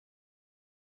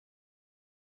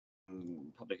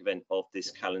public event of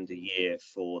this calendar year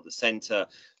for the centre.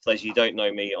 For those of you who don't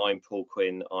know me, I'm Paul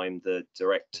Quinn. I'm the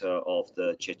director of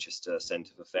the Chichester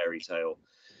Centre for Fairy Tale,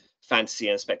 Fantasy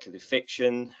and Speculative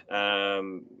Fiction.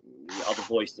 The other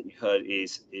voice that you heard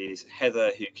is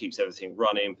Heather, who keeps everything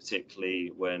running,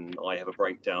 particularly when I have a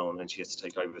breakdown and she has to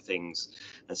take over things,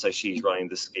 and so she's running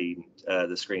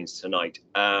the screens tonight.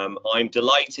 I'm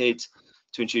delighted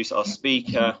to introduce our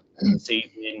speaker this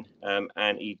evening,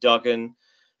 Anne E. Duggan,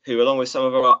 who, along with some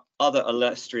of our other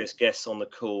illustrious guests on the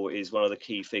call, is one of the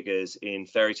key figures in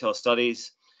fairy tale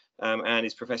studies. Anne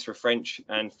is Professor of French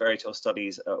and Fairy Tale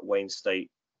Studies at Wayne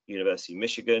State University,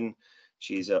 Michigan.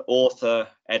 She's an author,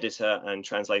 editor, and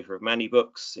translator of many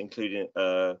books, including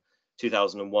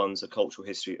 2001's A Cultural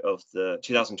History of the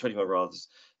 2021 rather,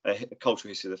 A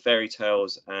Cultural History of the Fairy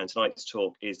Tales. And tonight's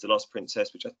talk is The Lost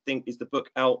Princess, which I think is the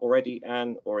book out already,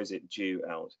 Anne, or is it due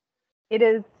out? It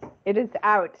is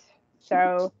out.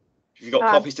 So have you got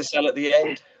copies to sell at the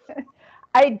end?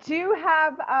 I do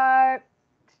have.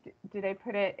 Did I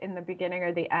put it in the beginning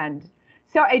or the end?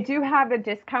 So I do have a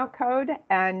discount code,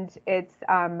 and it's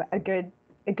a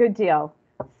good deal.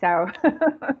 So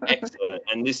excellent,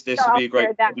 and this would be a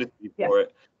great publicity for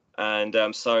it.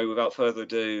 And so without further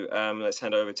ado, let's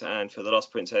hand over to Anne for The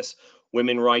Lost Princess: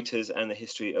 Women Writers and the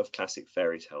History of Classic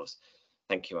Fairy Tales.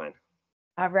 Thank you, Anne.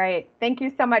 All right, thank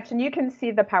you so much. And you can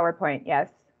see the PowerPoint, yes.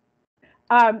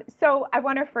 So I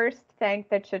want to first thank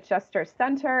the Chichester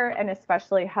Center, and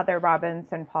especially Heather Robbins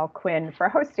and Paul Quinn, for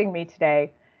hosting me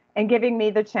today and giving me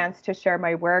the chance to share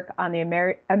my work on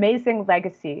the amazing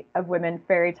legacy of women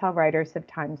fairy tale writers of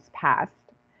times past.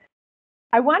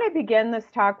 I want to begin this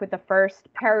talk with the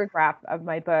first paragraph of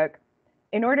my book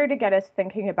in order to get us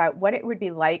thinking about what it would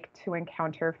be like to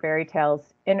encounter fairy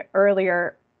tales in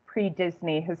earlier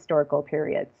pre-Disney historical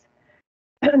periods.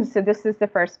 So this is the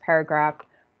first paragraph.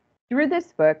 Through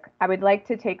this book, I would like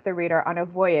to take the reader on a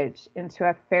voyage into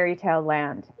a fairy tale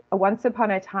land, a once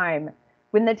upon a time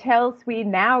when the tales we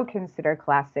now consider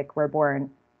classic were born.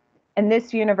 In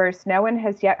this universe, no one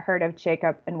has yet heard of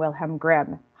Jacob and Wilhelm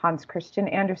Grimm, Hans Christian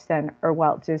Andersen, or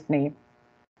Walt Disney.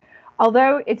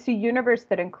 Although it's a universe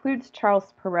that includes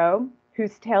Charles Perrault,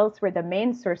 whose tales were the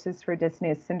main sources for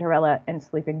Disney's Cinderella and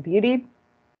Sleeping Beauty,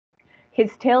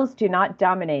 his tales do not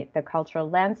dominate the cultural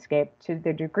landscape to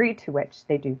the degree to which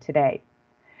they do today.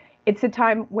 It's a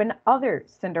time when other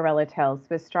Cinderella tales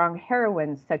with strong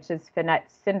heroines such as Finette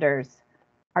Cinders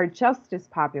are just as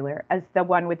popular as the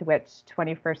one with which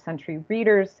 21st century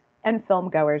readers and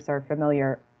filmgoers are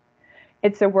familiar.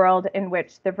 It's a world in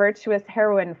which the virtuous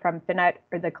heroine from Finette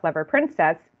or The Clever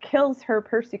Princess kills her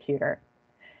persecutor.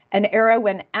 An era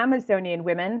when Amazonian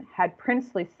women had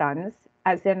princely sons,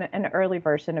 as in an early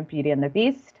version of Beauty and the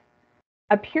Beast.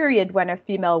 A period when a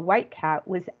female white cat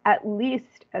was at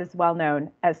least as well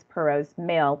known as Perrault's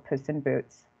male Puss in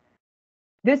Boots.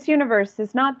 This universe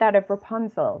is not that of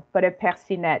Rapunzel, but of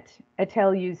Percinette, a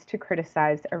tale used to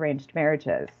criticize arranged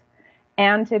marriages.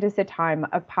 And it is a time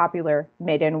of popular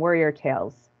maiden warrior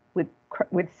tales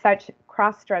with such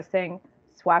cross-dressing,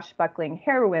 swashbuckling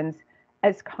heroines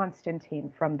as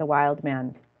Constantine from The Wild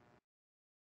Man.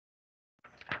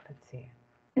 Let's see.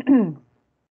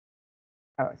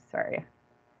 Oh, sorry.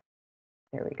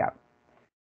 There we go.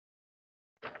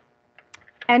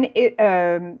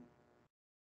 And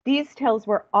these tales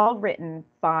were all written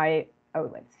by,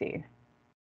 let's see.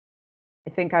 I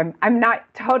think I'm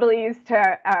not totally used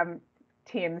to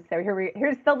teams, so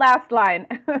here's the last line.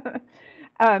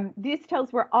 These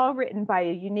tales were all written by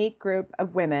a unique group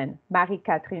of women: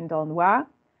 Marie-Catherine Daunois,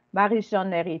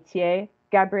 Marie-Jeanne Héritier,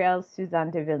 Gabrielle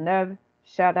Suzanne de Villeneuve,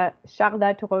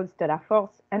 Charlotte Rose de la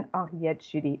Force, and Henriette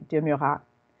Julie de Murat.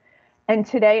 And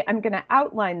today I'm going to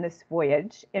outline this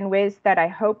voyage in ways that I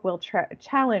hope will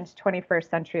challenge 21st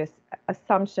century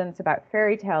assumptions about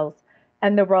fairy tales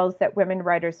and the roles that women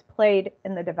writers played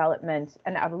in the development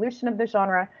and evolution of the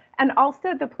genre, and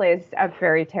also the place of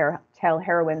fairy tale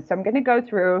heroines. So I'm going to go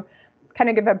through, kind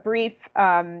of give a brief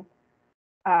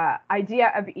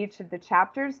idea of each of the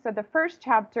chapters. So the first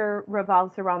chapter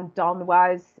revolves around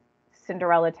Daunois'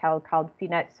 Cinderella tale called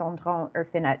Finette Cendrillon or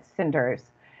Finette Cinders.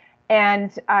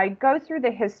 And I go through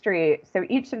the history. So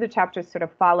each of the chapters sort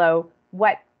of follow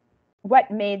what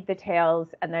made the tales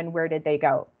and then where did they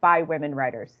go by women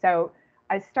writers. So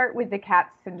I start with the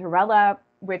cat Cinderella,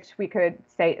 which we could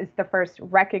say is the first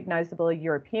recognizable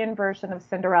European version of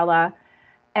Cinderella.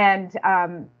 And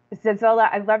Zazola,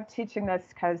 I love teaching this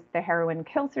because the heroine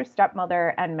kills her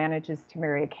stepmother and manages to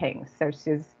marry a king. So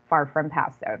she's far from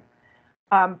passive.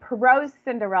 Perrault's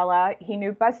Cinderella, he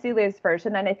knew Basile's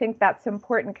version, and I think that's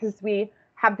important because we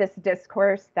have this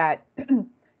discourse that,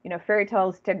 fairy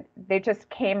tales they just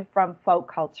came from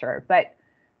folk culture. But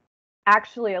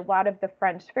actually, a lot of the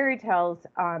French fairy tales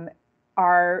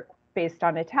are based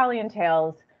on Italian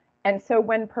tales. And so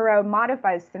when Perrault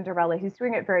modifies Cinderella, he's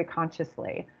doing it very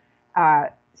consciously.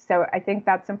 So I think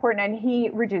that's important. And he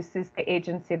reduces the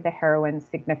agency of the heroine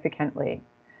significantly.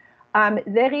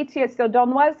 L'Héritier, so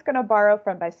Donnois is going to borrow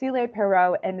from Basile,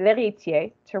 Perrault, and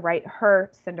L'Héritier to write her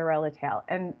Cinderella tale.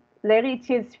 And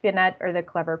L'Héritier's Finette, or the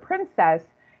Clever Princess,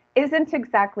 isn't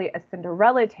exactly a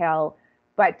Cinderella tale,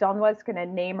 but Donnois is going to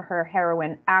name her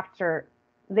heroine after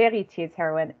L'Héritier's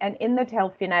heroine. And in the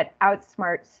tale, Finette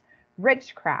outsmarts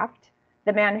Richcraft,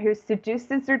 the man who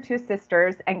seduces her two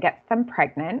sisters and gets them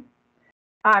pregnant.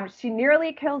 She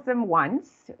nearly kills him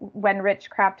once when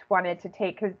Richcraft wanted to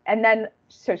take his, and then,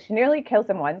 so she nearly kills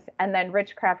him once, and then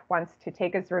Richcraft wants to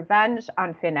take his revenge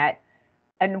on Finette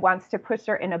and wants to push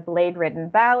her in a blade-ridden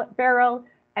barrel,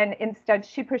 and instead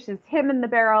she pushes him in the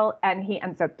barrel, and he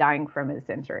ends up dying from his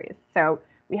injuries. So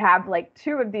we have like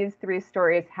two of these three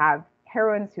stories have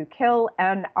heroines who kill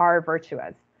and are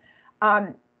virtuous.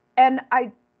 And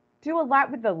I do a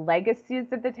lot with the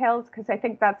legacies of the tales because I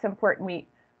think that's important.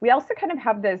 We also kind of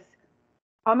have this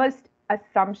almost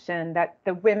assumption that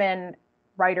the women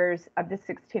writers of the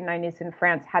 1690s in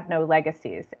France had no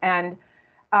legacies, and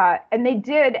they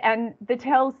did. And the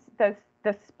tales, the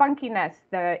spunkiness,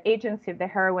 the agency of the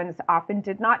heroines often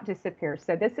did not disappear.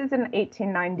 So this is an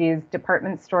 1890s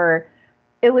department store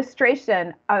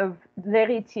illustration of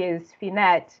L'Héritier's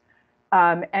Finette,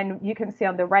 and you can see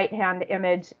on the right-hand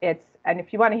image. And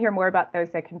if you want to hear more about those,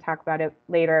 I can talk about it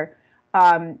later.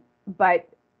 But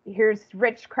here's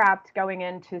Richcraft going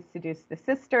in to seduce the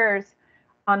sisters.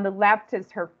 On the left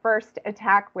is her first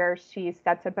attack where she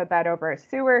sets up a bed over a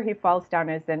sewer. He falls down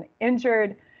as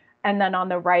injured. And then on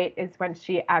the right is when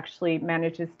she actually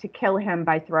manages to kill him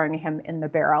by throwing him in the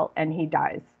barrel, and he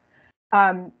dies.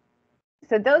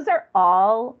 So those are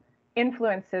all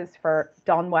influences for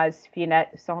Donnois'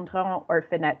 Finette Cendrillon or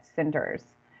Finette Cinders.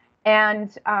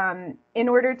 And in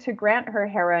order to grant her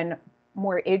heroine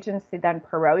more agency than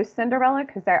Perrault's Cinderella,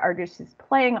 because I argue she's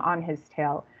playing on his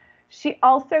tale, she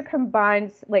also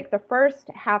combines, like the first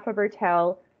half of her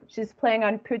tale, she's playing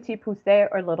on Petit Poucet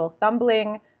or Little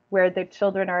Thumbling, where the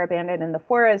children are abandoned in the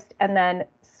forest, and then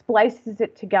splices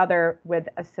it together with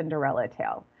a Cinderella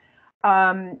tale.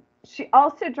 She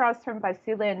also draws from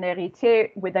Basile and L'Héritier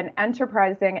with an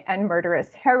enterprising and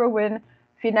murderous heroine.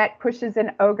 Finette pushes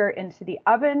an ogre into the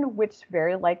oven, which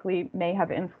very likely may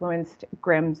have influenced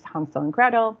Grimm's Hansel and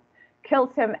Gretel,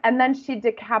 kills him, and then she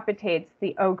decapitates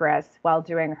the ogress while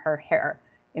doing her hair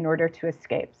in order to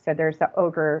escape. So there's the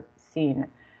ogre scene.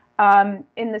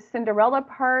 In the Cinderella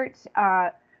part,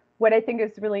 what I think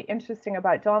is really interesting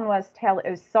about Donnois' tale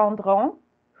is Cendrillon,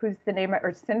 who's the name,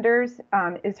 or Cinders,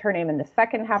 is her name in the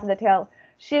second half of the tale.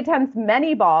 She attends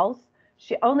many balls.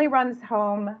 She only runs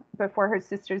home before her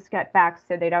sisters get back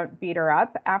so they don't beat her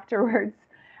up afterwards.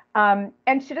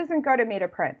 And she doesn't go to meet a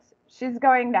prince. She's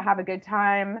going to have a good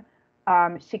time.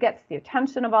 She gets the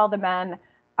attention of all the men.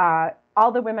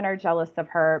 All the women are jealous of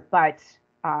her, but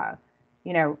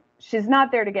she's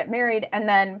not there to get married. And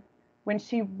then when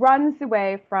she runs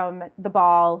away from the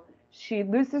ball, she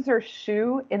loses her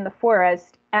shoe in the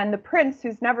forest, and the prince,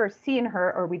 who's never seen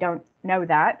her, or we don't know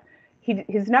that,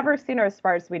 he's never seen her as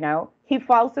far as we know, he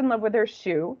falls in love with her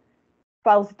shoe,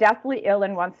 falls deathly ill,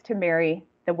 and wants to marry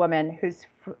the woman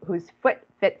whose foot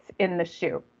fits in the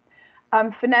shoe.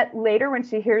 Finette, later, when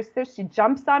she hears this, she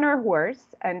jumps on her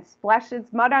horse and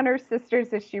splashes mud on her sisters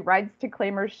as she rides to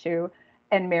claim her shoe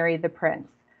and marry the prince.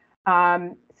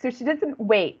 So she doesn't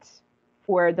wait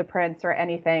for the prince or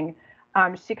anything.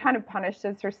 She kind of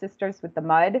punishes her sisters with the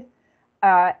mud.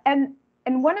 And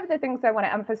one of the things I want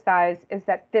to emphasize is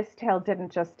that this tale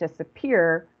didn't just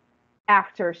disappear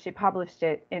after she published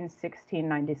it in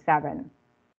 1697.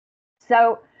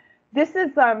 So this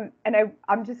is, and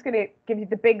I'm just going to give you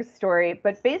the big story,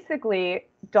 but basically,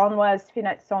 Donnois'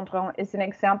 Finette Cendrillon is an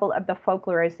example of the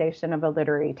folklorization of a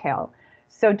literary tale.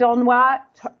 So Donnois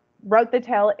wrote the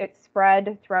tale, it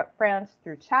spread throughout France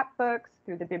through chapbooks,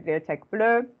 through the Bibliothèque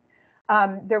Bleue.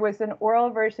 There was an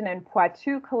oral version in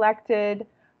Poitou collected.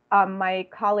 My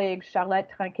colleague Charlotte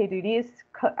Trinquet-Dulis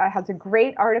has a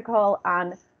great article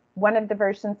on one of the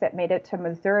versions that made it to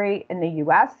Missouri in the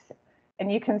US.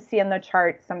 And you can see in the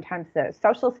chart sometimes the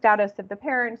social status of the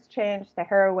parents changed, the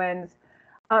heroines.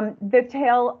 The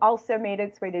tale also made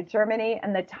its way to Germany,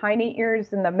 and the tiny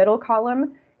ears in the middle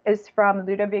column is from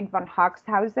Ludwig von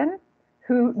Hoxhausen,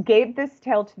 who gave this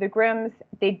tale to the Grimms.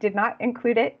 They did not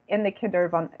include it in the Kinder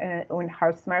und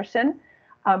Hausmärchen,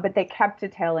 but they kept the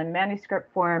tale in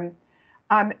manuscript form.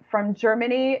 From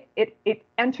Germany, it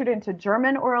entered into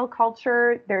German oral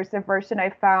culture. There's a version I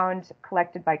found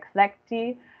collected by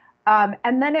Klekti.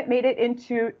 And then it made it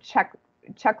into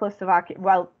Czechoslovakia,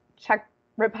 well, Czech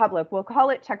Republic. We'll call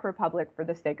it Czech Republic for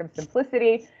the sake of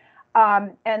simplicity.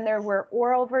 And there were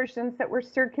oral versions that were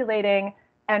circulating,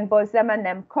 and Bozema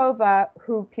Nemkova,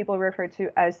 who people refer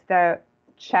to as the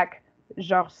Czech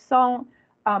Georges Sand,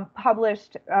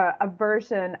 published a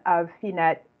version of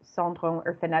Finette Cendron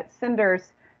or Finette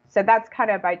Cinders. So that's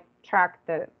kind of, I track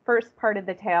the first part of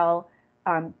the tale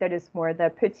that is more the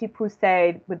Petit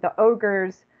Poucet with the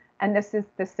ogres, and this is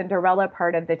the Cinderella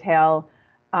part of the tale.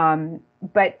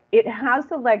 But it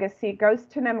has a legacy, goes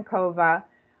to Nemkova,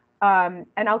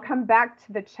 and I'll come back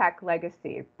to the Czech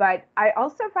legacy. But I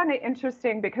also found it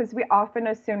interesting because we often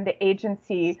assume the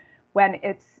agency when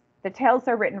the tales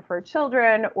are written for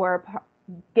children or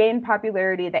gain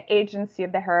popularity, the agency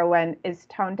of the heroine is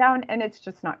toned down, and it's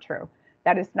just not true.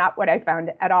 That is not what I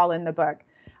found at all in the book,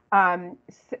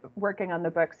 working on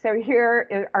the book. So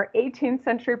here are 18th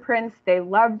century prints. They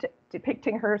loved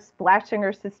depicting her splashing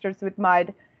her sisters with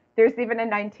mud. There's even a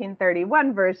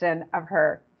 1931 version of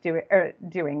her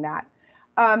doing that.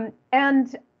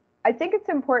 And I think it's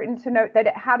important to note that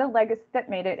it had a legacy that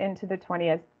made it into the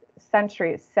 20th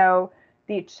century. So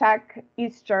the Czech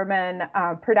East German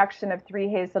production of Three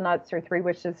Hazelnuts or Three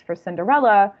Wishes for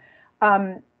Cinderella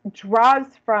draws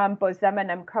from Bozema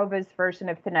Nemkova's version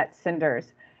of Finette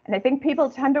Cinders. And I think people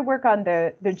tend to work on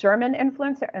the German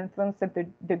influence or influence of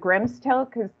the Grimm's tale,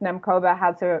 because Nemkova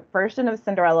has a version of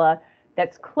Cinderella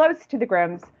that's close to the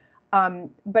Grimm's.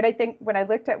 But I think when I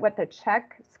looked at what the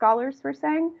Czech scholars were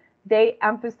saying, they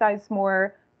emphasize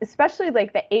more, especially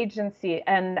like the agency.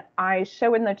 And I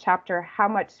show in the chapter how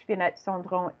much Finette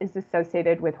Cendron is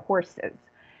associated with horses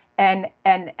and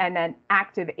an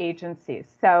active agency.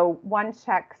 So one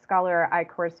Czech scholar I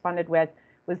corresponded with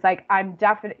was like, I'm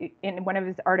definitely, in one of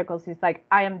his articles, he's like,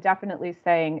 I am definitely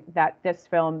saying that this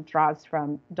film draws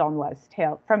from Donois'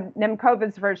 tale, from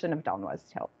Nemkova's version of Donois'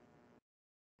 tale.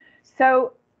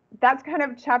 So that's kind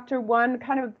of chapter one,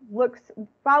 kind of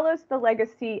follows the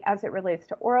legacy as it relates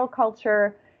to oral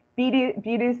culture,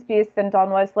 Beauty's Beast and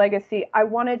Donois' legacy. I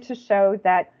wanted to show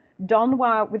that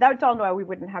Donois, without Donois, we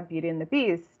wouldn't have Beauty and the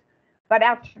Beast. But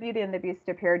after Beauty and the Beast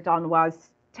appeared, Donois'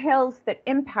 tales that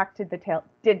impacted the tale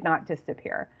did not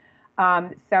disappear.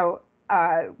 So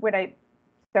we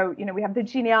have the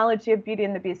genealogy of Beauty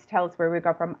and the Beast tales where we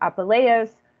go from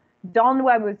Apuleius.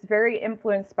 Donois was very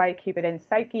influenced by Cupid and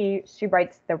Psyche. She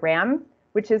writes The Ram,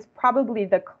 which is probably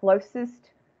the closest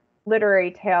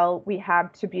literary tale we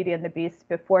have to Beauty and the Beast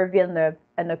before Villeneuve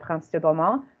and Le Prince de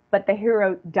Beaumont. But the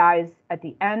hero dies at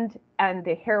the end, and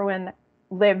the heroine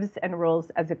lives and rules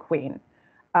as a queen.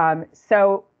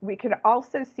 So we could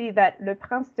also see that Le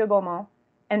Prince de Beaumont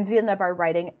and Villeneuve are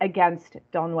writing against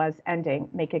Donois' ending,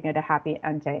 making it a happy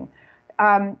ending.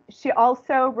 She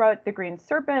also wrote The Green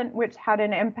Serpent, which had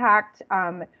an impact.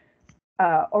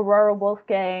 Aurora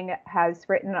Wolfgang has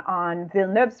written on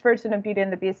Villeneuve's version of Beauty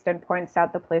and the Beast and points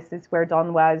out the places where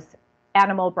Donois'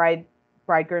 animal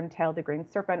bridegroom tale, The Green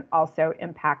Serpent, also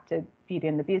impacted Beauty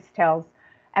and the Beast tales.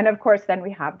 And of course, then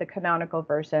we have the canonical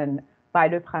version by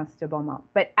Le Prince de Beaumont.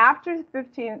 But after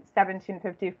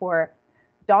 1754,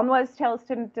 Donois' tales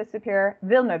didn't disappear,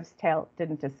 Villeneuve's tale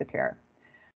didn't disappear.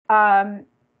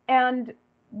 And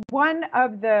one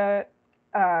of the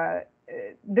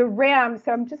Ram,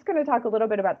 so I'm just going to talk a little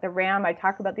bit about the Ram. I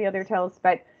talk about the other tales,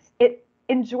 but it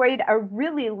enjoyed a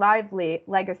really lively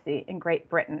legacy in Great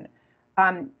Britain.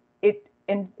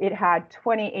 It had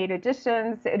 28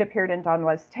 editions. It appeared in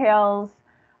Donois' tales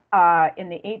in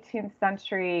the 18th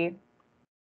century.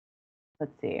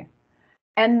 Let's see.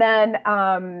 And then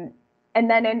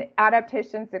in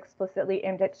adaptations explicitly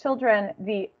aimed at children,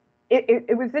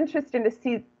 it was interesting to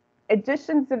see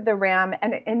editions of the Ram,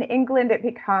 and in England it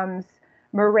becomes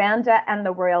Miranda and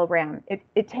the Royal Ram.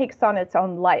 It takes on its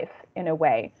own life in a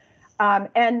way.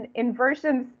 And in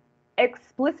versions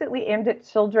explicitly aimed at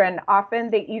children,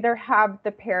 often they either have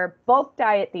the pair both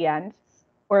die at the end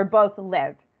or both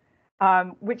live,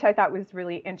 which I thought was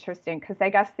really interesting, because I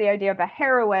guess the idea of a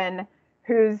heroine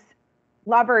whose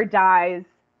lover dies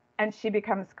and she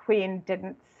becomes queen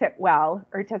didn't sit well,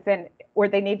 or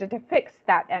they needed to fix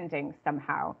that ending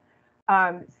somehow.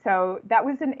 So that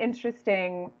was an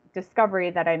interesting discovery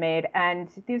that I made. And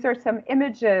these are some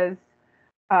images,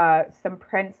 some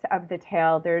prints of the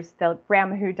tale. There's the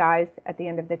Ram who dies at the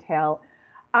end of the tale.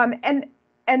 And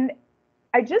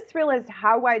I just realized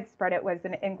how widespread it was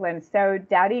in England. So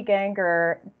Daddy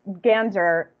Gander,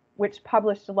 which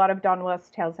published a lot of Donois'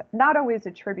 tales, not always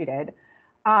attributed,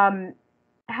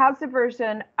 has a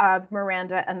version of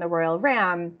Miranda and the Royal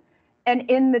Ram. And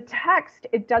in the text,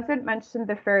 it doesn't mention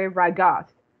the fairy Ragoth.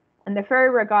 And the fairy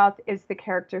Ragoth is the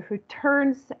character who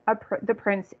turns the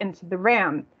prince into the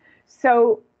ram.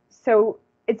 So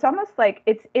it's almost like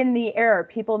it's in the air.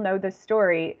 People know the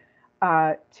story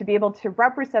to be able to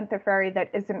represent the fairy that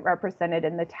isn't represented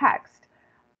in the text.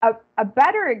 A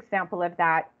better example of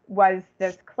that was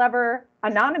this clever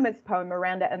anonymous poem,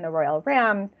 Miranda and the Royal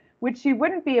Ram, which you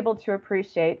wouldn't be able to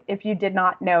appreciate if you did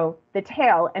not know the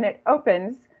tale. And it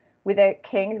opens with a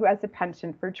king who has a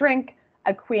penchant for drink,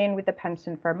 a queen with a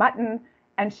penchant for mutton,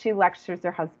 and she lectures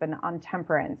her husband on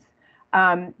temperance.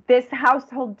 This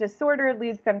household disorder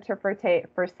leads them to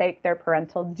forsake their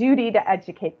parental duty to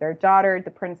educate their daughter,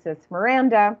 the Princess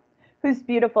Miranda, who's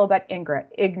beautiful but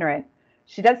ignorant.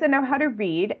 She doesn't know how to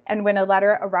read, and when a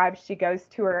letter arrives, she goes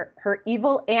to her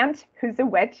evil aunt, who's a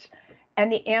witch,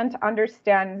 and the aunt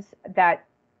understands that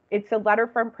it's a letter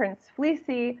from Prince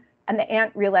Fleecy, and the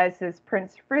aunt realizes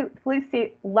Prince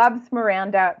Fleecy loves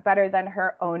Miranda better than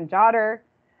her own daughter,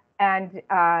 and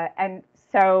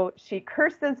so she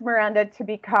curses Miranda to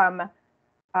become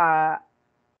not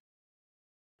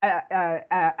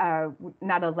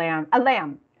a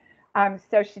lamb.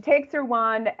 So she takes her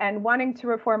wand and, wanting to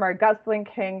reform our guzzling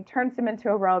king, turns him into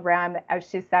a royal ram, as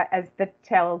she said, as the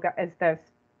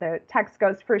text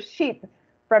goes, for sheep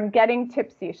from getting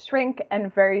tipsy shrink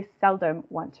and very seldom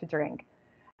want to drink,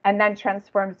 and then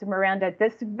transforms Miranda,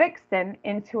 this vixen,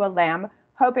 into a lamb,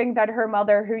 hoping that her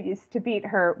mother, who used to beat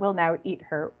her, will now eat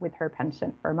her with her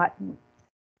penchant for mutton.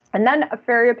 And then a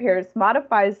fairy appears,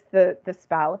 modifies the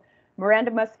spell.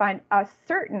 Miranda must find a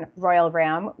certain royal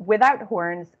ram without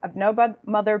horns, of no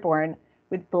mother born,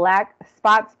 with black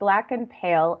spots, black and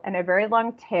pale, and a very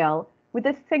long tail, with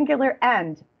a singular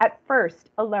end, at first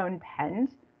alone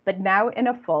penned, but now in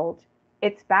a fold,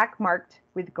 its back marked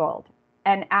with gold.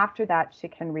 And after that, she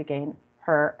can regain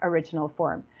her original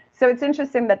form. So it's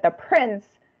interesting that the prince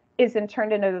isn't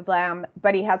turned into the lamb,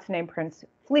 but he has the name Prince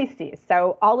Fleecy.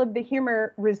 So all of the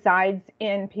humor resides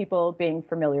in people being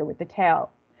familiar with the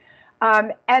tale.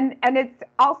 And it's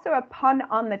also a pun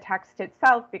on the text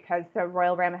itself, because the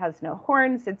royal ram has no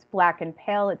horns. It's black and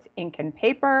pale. It's ink and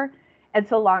paper.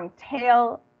 It's a long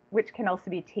tail, which can also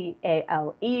be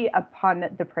T-A-L-E, a pun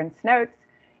the prince notes.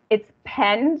 It's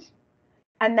penned.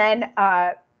 And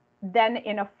then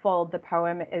in a fold, the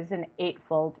poem is an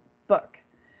eightfold book.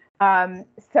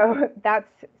 So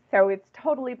it's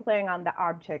totally playing on the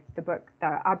object of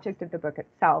the book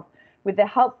itself. With the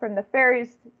help from the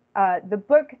fairies, the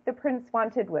book the prince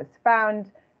wanted was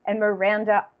found, and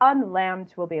Miranda,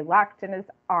 unlambed, will be locked in his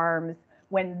arms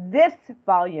when this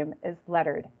volume is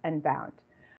lettered and bound.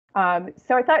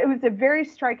 So I thought it was a very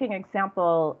striking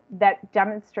example that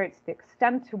demonstrates the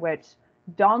extent to which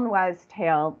D'Aulnoy's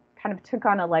tale kind of took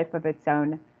on a life of its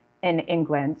own in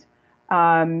England.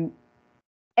 And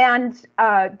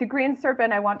the Green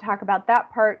Serpent, I won't talk about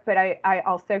that part, but I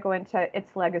also go into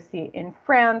its legacy in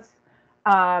France,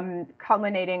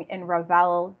 culminating in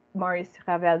Maurice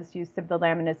Ravel's use of the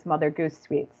lamb in his Mother Goose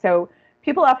suite. So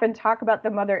people often talk about the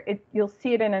mother, you'll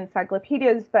see it in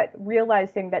encyclopedias, but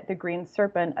realizing that the Green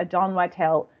Serpent, a D'Aulnoy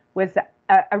tale, was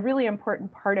a really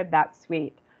important part of that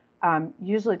suite,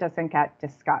 usually doesn't get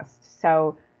discussed.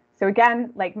 So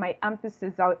again, like, my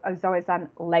emphasis is always on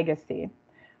legacy.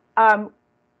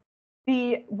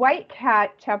 The White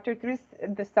Cat, chapter 3,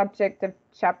 the subject of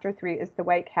chapter 3 is the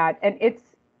White Cat, and it's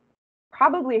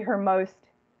probably her most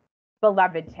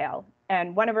beloved tale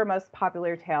and one of her most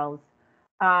popular tales.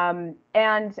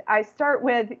 And I start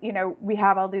with, we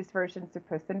have all these versions of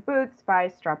Puss in Boots by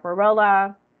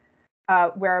Straparola,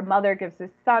 where a mother gives a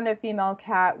son a female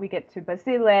cat. We get to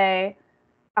Basile,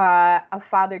 a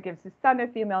father gives his son a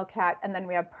female cat, and then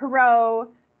we have Perrault,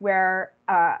 where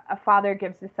a father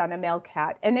gives his son a male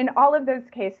cat. And in all of those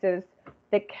cases,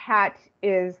 the cat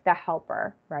is the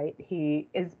helper, right? He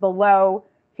is below,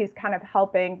 he's kind of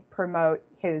helping promote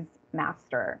his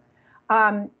master.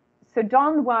 So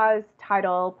D'Aulnoy's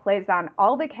title plays on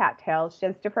all the cat tales. She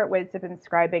has different ways of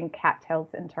inscribing cat tales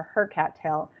into her cat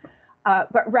tale.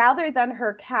 But rather than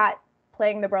her cat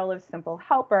playing the role of simple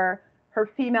helper, her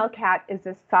female cat is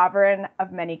a sovereign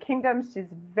of many kingdoms. She's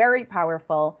very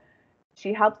powerful.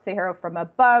 She helps the hero from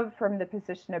above, from the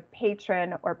position of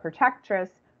patron or protectress,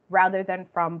 rather than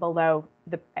from below,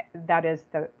 that is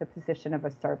the position of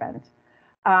a servant.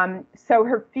 So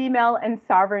her female and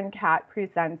sovereign cat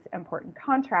presents important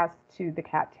contrast to the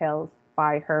cat tales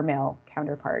by her male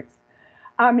counterparts.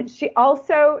 She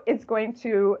also is going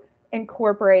to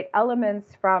incorporate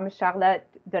elements from Charlotte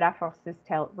de la Force's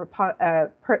tale,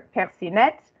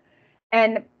 Percinet.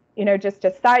 And Just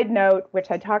a side note,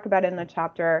 which I talk about in the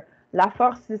chapter, La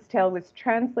Force's Tale was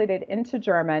translated into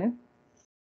German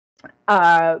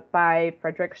by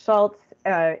Friedrich Schultz,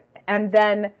 and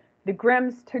then the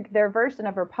Grimms took their version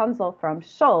of Rapunzel from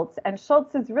Schultz, and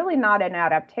Schultz is really not an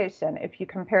adaptation. If you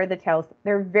compare the tales,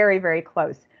 they're very, very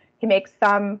close. He makes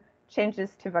some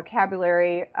changes to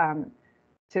vocabulary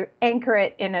to anchor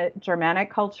it in a Germanic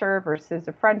culture versus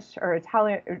a French or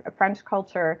Italian, a French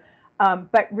culture.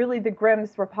 But really, the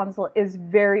Grimm's Rapunzel is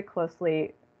very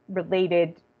closely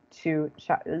related to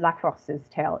La Force's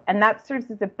tale, and that serves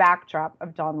as a backdrop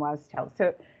of Don Juan's tale.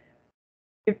 So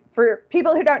for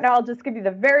people who don't know, I'll just give you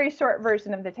the very short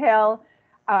version of the tale.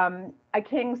 A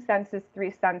king sends his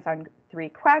 3 sons on 3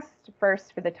 quests,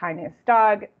 first for the tiniest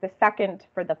dog, the second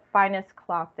for the finest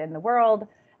cloth in the world,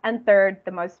 and third,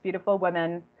 the most beautiful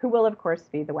woman, who will of course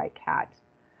be the white cat.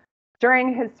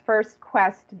 During his first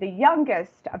quest, the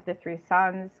youngest of the 3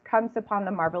 sons comes upon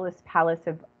the marvelous palace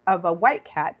of a white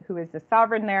cat who is the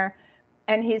sovereign there,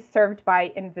 and he's served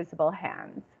by invisible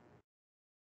hands.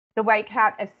 The white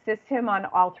cat assists him on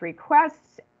all 3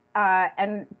 quests,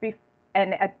 and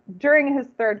during his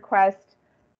 3rd quest,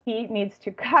 he needs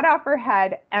to cut off her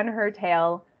head and her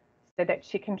tail so that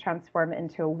she can transform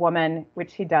into a woman,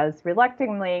 which he does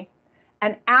reluctantly.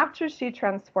 And after she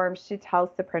transforms, she tells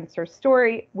the prince her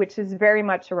story, which is very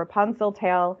much a Rapunzel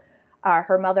tale.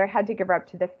 Her mother had to give her up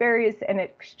to the fairies in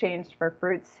exchange for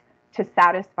fruits to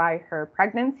satisfy her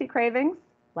pregnancy cravings,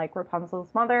 like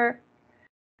Rapunzel's mother.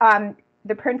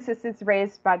 The princess is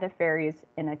raised by the fairies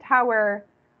in a tower.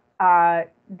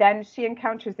 Then she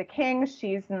encounters a king.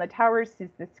 She's in the tower, sees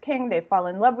this king. They fall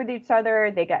in love with each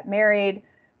other. They get married.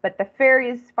 But the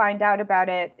fairies find out about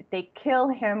it. They kill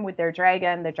him with their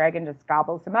dragon. The dragon just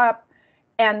gobbles him up.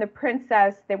 And the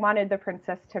princess, they wanted the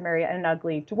princess to marry an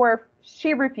ugly dwarf.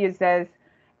 She refuses.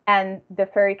 And the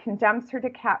fairy condemns her to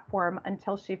cat form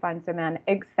until she finds a man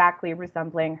exactly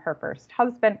resembling her first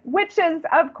husband, which is,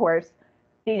 of course,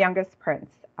 the youngest prince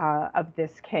of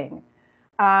this king.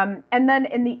 And then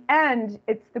in the end,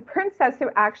 it's the princess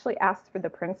who actually asks for the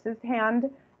prince's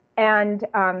hand. And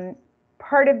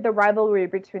part of the rivalry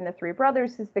between the 3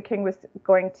 brothers is the king was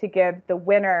going to give the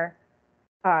winner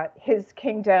his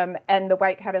kingdom. And the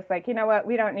white cat is like, you know what?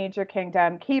 We don't need your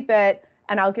kingdom. Keep it.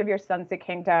 And I'll give your sons a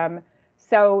kingdom.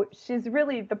 So she's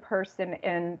really the person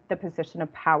in the position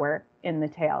of power in the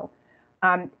tale.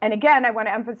 And again, I want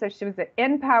to emphasize she was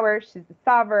in power. She's a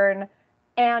sovereign.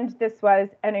 And this was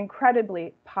an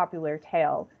incredibly popular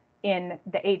tale in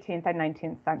the 18th and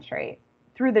 19th century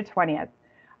through the 20th.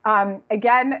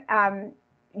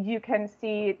 You can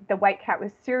see the white cat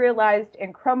was serialized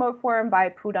in chromoform by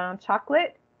Poudin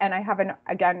Chocolate. And I have an,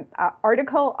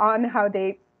 article on how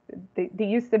the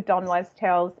use of Don Juan's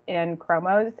tales in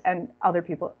chromos and other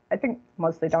people, I think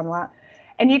mostly Don Juan.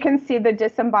 And you can see the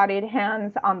disembodied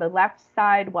hands on the left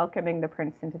side welcoming the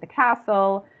prince into the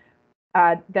castle.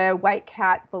 The white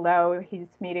cat below, he's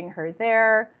meeting her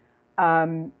there.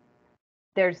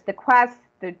 There's the quest.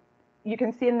 You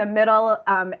can see in the middle,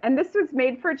 and this was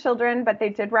made for children, but they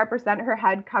did represent her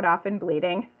head cut off and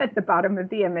bleeding at the bottom of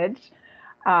the image.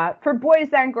 For boys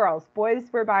and girls, boys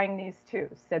were buying these too.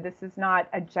 So this is not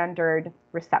a gendered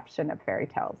reception of fairy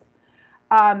tales.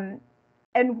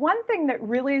 And one thing that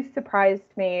really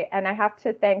surprised me, and I have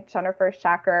to thank Jennifer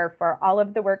Shacker for all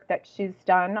of the work that she's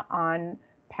done on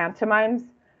pantomimes.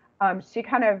 She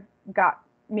kind of got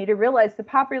me to realize the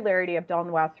popularity of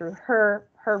Don Juan through her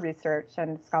research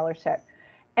and scholarship.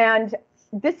 And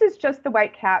this is just the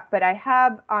white cat, but I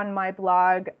have on my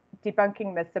blog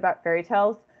Debunking Myths About Fairy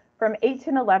Tales from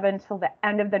 1811 till the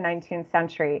end of the 19th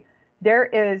century. There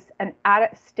is an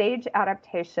stage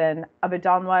adaptation of a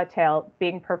Don Juan tale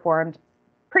being performed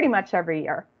pretty much every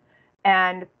year.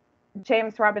 And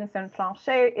James Robinson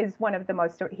Blanchet is one of the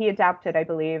most, he adapted, I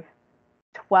believe,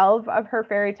 12 of her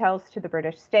fairy tales to the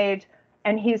British stage.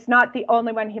 And he's not the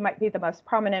only one, he might be the most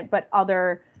prominent, but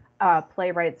other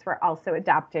playwrights were also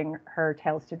adapting her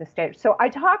tales to the stage. So I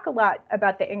talk a lot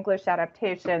about the English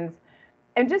adaptations.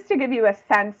 And just to give you a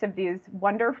sense of these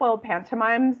wonderful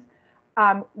pantomimes,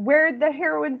 where the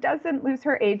heroine doesn't lose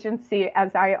her agency,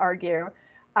 as I argue.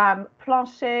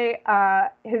 Blanchet,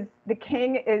 the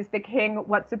king is the King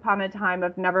Once Upon a Time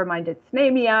of Never Mind Its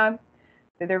Namia.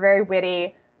 So they're very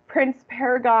witty. Prince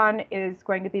Paragon is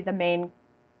going to be the main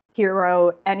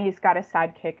hero, and he's got a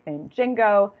sidekick named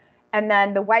Jingo. And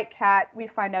then the white cat, we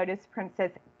find out, is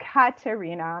Princess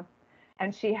Katerina,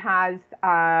 and she has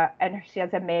a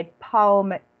maid,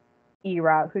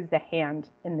 Palmyra, who's the hand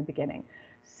in the beginning.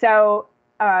 So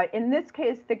in this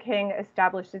case, the king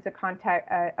establishes a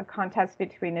contest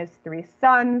between his 3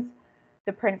 sons.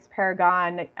 The Prince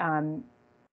Paragon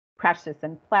Precious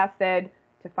and Placid,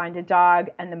 To Find a Dog,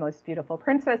 and The Most Beautiful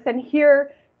Princess. And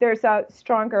here there's a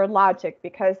stronger logic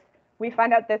because we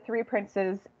find out the three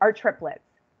princes are triplets.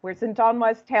 Whereas in Don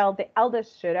Juan's tale, the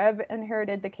eldest should have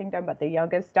inherited the kingdom, but the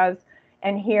youngest does.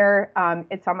 And here,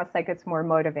 it's almost like it's more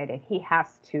motivated. He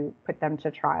has to put them to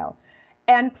trial.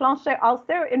 And Planchet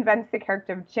also invents the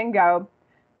character of Jingo,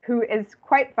 who is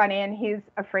quite funny, and he's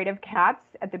afraid of cats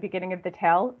at the beginning of the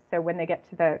tale. So when they get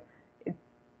to the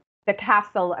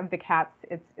castle of the cats,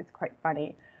 it's quite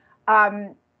funny.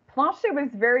 Planchet was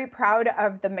very proud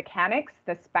of the mechanics,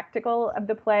 the spectacle of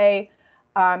the play.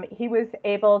 He was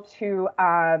able to,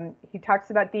 he talks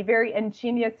about the very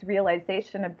ingenious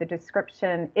realization of the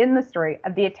description in the story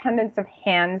of the attendance of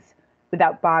hands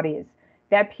without bodies.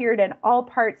 They appeared in all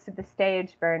parts of the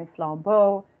stage, bearing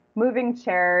flambeaux, moving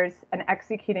chairs, and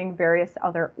executing various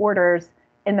other orders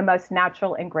in the most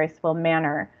natural and graceful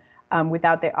manner,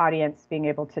 without the audience being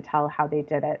able to tell how they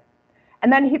did it. And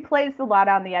then he plays a lot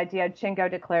on the idea. Jingo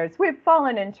declares, "We've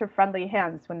fallen into friendly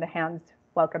hands," when the hands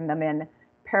welcome them in.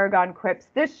 Paragon quips,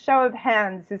 "This show of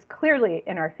hands is clearly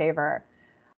in our favor."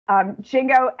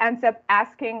 Jingo ends up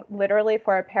asking literally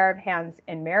for a pair of hands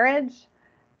in marriage.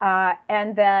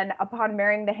 And then upon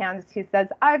marrying the hands, he says,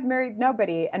 "I've married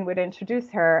nobody," and would introduce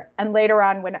her. And later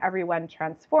on, when everyone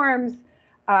transforms,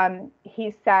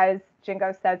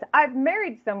 Jingo says, "I've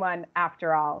married someone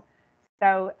after all."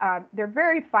 So they're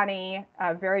very funny,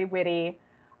 very witty.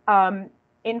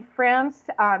 In France,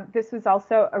 this was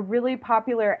also a really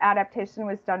popular adaptation,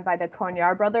 was done by the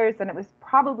Cognard brothers, and it was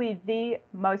probably the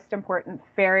most important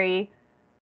fairy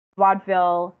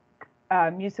vaudeville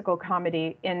musical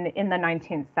comedy in the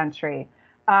 19th century.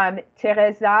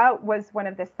 Teresa was one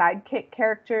of the sidekick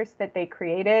characters that they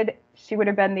created. She would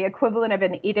have been the equivalent of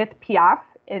an Edith Piaf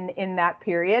in that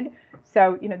period.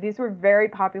 So, these were very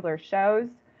popular shows.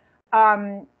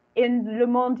 In Le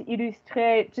Monde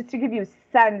Illustré, just to give you a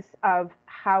sense of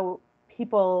how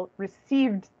people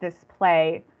received this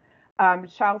play,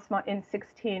 Charles in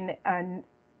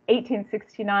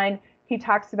 1869, he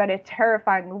talks about a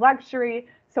terrifying luxury.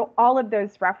 So all of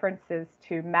those references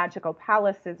to magical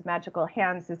palaces, magical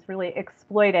hands is really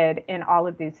exploited in all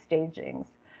of these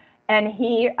stagings. And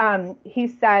he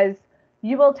says,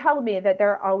 "You will tell me that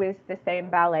there are always the same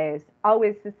ballets,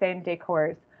 always the same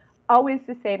decors, always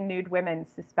the same nude women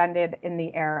suspended in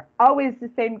the air, always the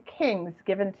same kings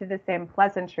given to the same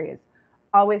pleasantries,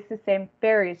 always the same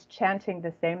fairies chanting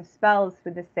the same spells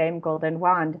with the same golden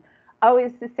wand,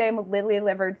 always the same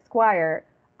lily-livered squire,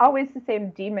 always the same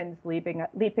demons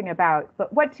leaping about.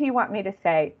 But what do you want me to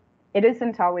say? It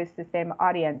isn't always the same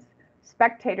audience.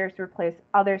 Spectators replace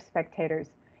other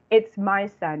spectators. It's my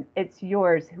son, it's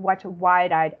yours, who watch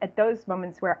wide-eyed at those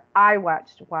moments where I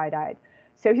watched wide-eyed."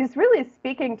 So he's really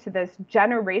speaking to this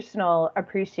generational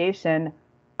appreciation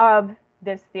of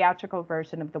this theatrical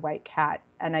version of The White Cat,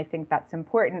 and I think that's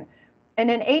important. And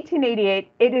in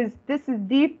 1888, this is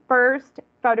the first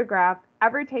photograph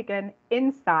ever taken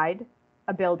inside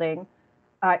a building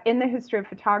in the history of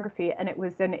photography, and it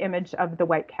was an image of the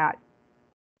White Cat.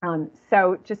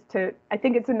 So I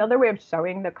think it's another way of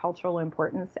showing the cultural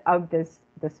importance of this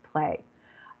play.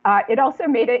 It also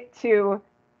made it to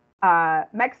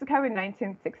Mexico in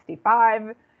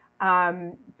 1965,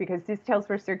 because these tales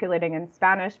were circulating in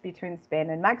Spanish between Spain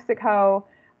and Mexico,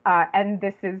 and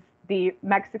this is the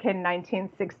Mexican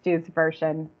 1960s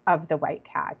version of The White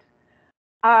Cat.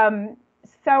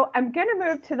 So I'm going to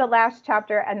move to the last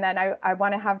chapter, and then I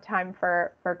want to have time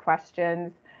for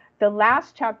questions. The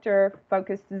last chapter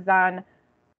focuses on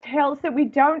tales that we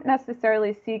don't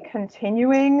necessarily see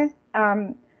continuing.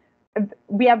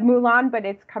 We have Mulan, but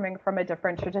it's coming from a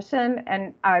different tradition,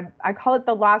 and I call it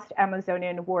the Lost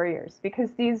Amazonian Warriors,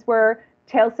 because these were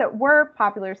tales that were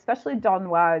popular, especially Don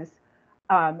Juan's,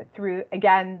 through,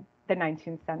 again, the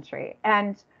 19th century.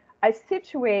 And I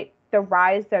situate the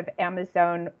rise of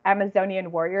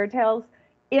Amazonian warrior tales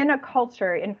in a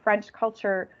culture, in French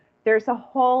culture. There's a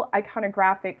whole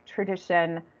iconographic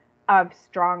tradition of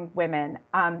strong women.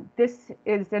 This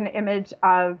is an image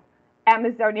of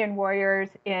Amazonian warriors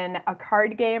in a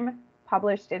card game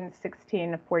published in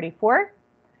 1644,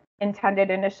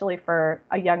 intended initially for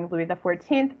a young Louis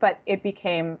XIV, but it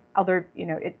became other,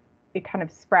 it kind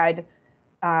of spread.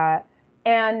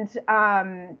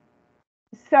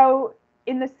 So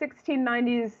in the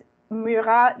 1690s,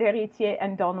 Murat, L'Héritier,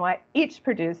 and Don Juan each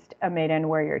produced a maiden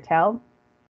warrior tale.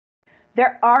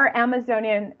 There are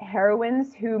Amazonian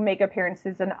heroines who make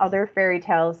appearances in other fairy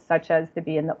tales, such as The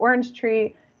Bee and the Orange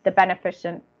Tree, The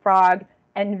Beneficent Frog,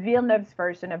 and Villeneuve's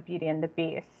version of Beauty and the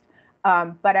Beast.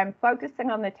 But I'm focusing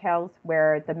on the tales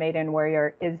where the maiden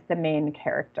warrior is the main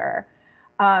character.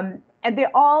 And they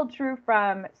all drew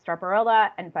from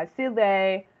Straparola and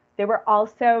Basile. They were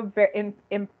also very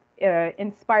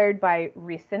inspired by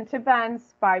recent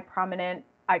events, by prominent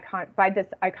by this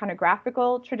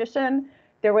iconographical tradition.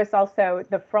 There was also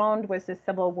the Fronde, was a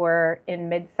civil war in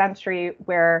mid-century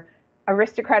where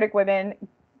aristocratic women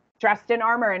dressed in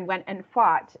armor and went and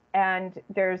fought. And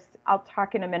I'll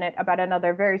talk in a minute about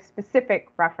another very specific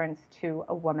reference to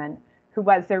a woman who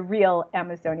was a real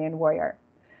Amazonian warrior.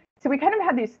 So we kind of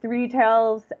had these three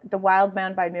tales: The Wild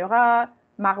Man by Murat,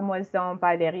 Marmoison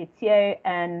by l'Héritier,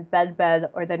 and Belle Belle,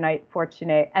 or The Knight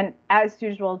Fortuné. And as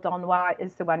usual, Dannois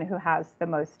is the one who has the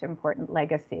most important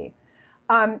legacy.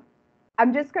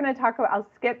 I'm just going to I'll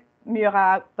skip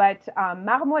Murat, but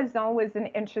Marmoison was an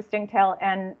interesting tale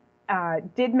and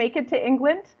did make it to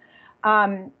England.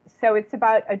 So it's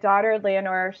about a daughter,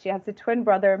 Leonore. She has a twin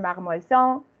brother,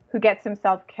 Marmoison, who gets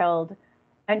himself killed,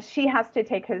 and she has to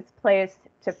take his place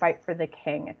to fight for the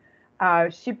king.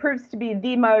 She proves to be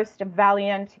the most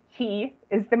valiant. He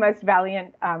is the most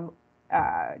valiant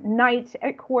knight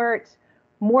at court,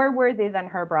 more worthy than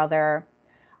her brother.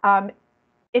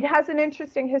 It has an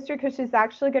interesting history because she's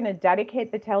actually going to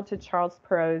dedicate the tale to Charles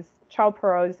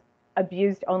Perrault's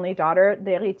abused only daughter.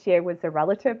 L'Héritier was a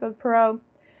relative of Perrault.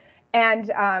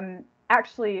 And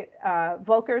actually,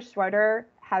 Volker Schroeder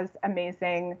has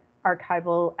amazing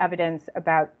archival evidence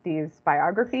about these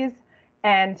biographies.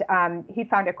 And he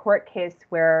found a court case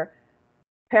where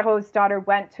Perrault's daughter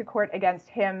went to court against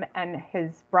him and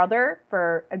his brother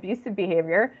for abusive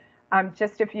behavior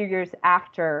just a few years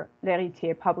after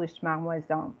L'Héritier published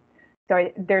Marmoison.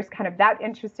 So there's kind of that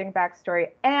interesting backstory.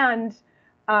 And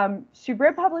she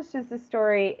republishes the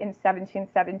story in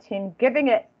 1717, giving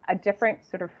it a different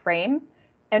sort of frame,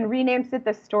 and renames it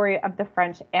The Story of the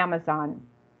French Amazon.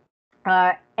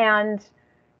 And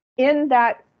in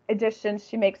that edition,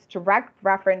 she makes direct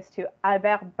reference to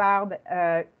Albert Barbe,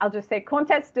 I'll just say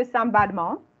Comtesse de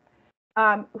Saint-Badement,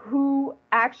 who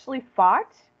actually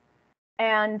fought,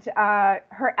 and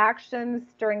her actions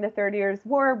during the 30 Years'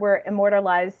 War were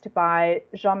immortalized by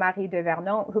Jean-Marie de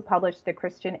Vernon, who published The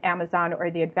Christian Amazon, or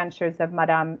The Adventures of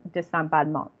Madame de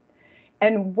Saint-Badement.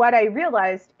 And what I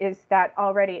realized is that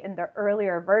already in the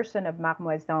earlier version of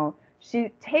Marmoison, she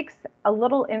takes a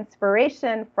little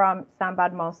inspiration from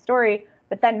Saint-Badment's story,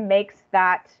 but then makes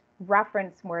that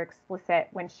reference more explicit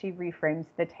when she reframes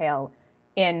the tale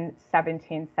in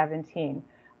 1717.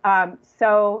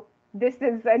 So this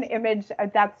is an image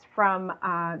that's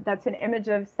an image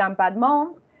of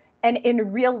Saint-Badement, and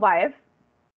in real life,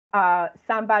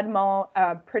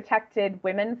 Saint-Badement protected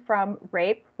women from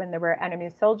rape when there were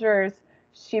enemy soldiers.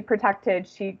 She collected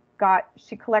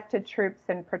troops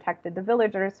and protected the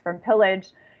villagers from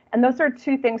pillage. And those are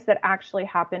two things that actually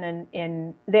happen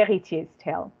in L'Héritier's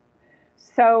tale.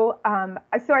 So I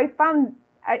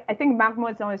think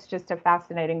Marmoison is just a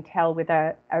fascinating tale with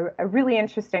a really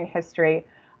interesting history.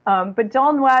 But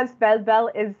Dannois' Belle Belle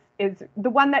is the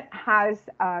one that has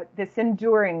this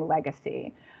enduring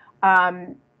legacy.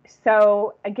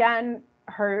 So again,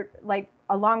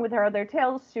 along with her other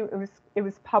tales, it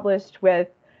was published with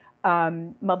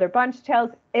Mother Bunch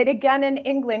tales. It again in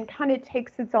England kind of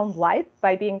takes its own life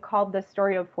by being called the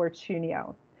story of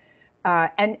Fortunio.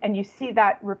 And you see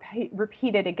that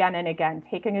repeated again and again,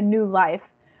 taking a new life.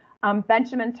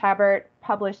 Benjamin Tabert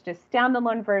published a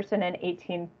standalone version in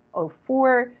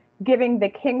 1804, giving the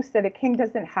king, so the king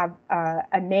doesn't have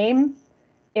a name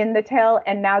in the tale,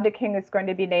 and now the king is going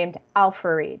to be named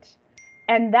Alfarid.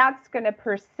 And that's going to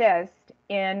persist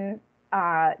in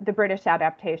the British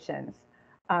adaptations.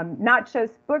 Not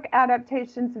just book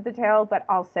adaptations of the tale, but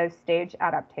also stage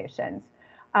adaptations.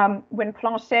 When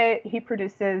Planchet, he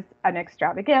produces an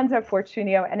extravaganza,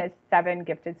 Fortunio and his 7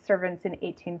 gifted servants in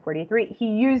 1843, he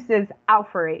uses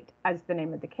Alfarid as the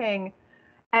name of the king.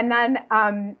 And then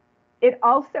it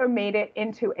also made it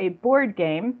into a board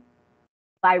game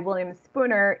by William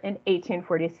Spooner in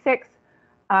 1846,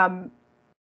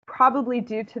 probably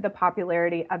due to the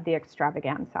popularity of the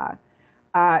extravaganza.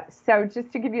 So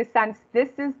just to give you a sense, this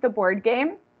is the board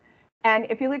game. And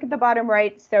if you look at the bottom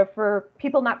right, so for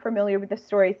people not familiar with the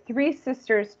story, 3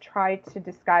 sisters try to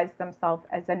disguise themselves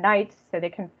as a knight so they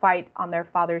can fight on their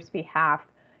father's behalf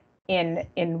in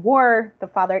war. The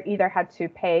father either had to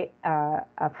pay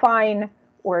a fine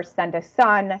or send a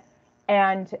son.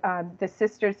 And the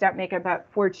sisters don't make it,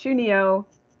 but Fortunio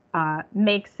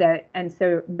makes it. And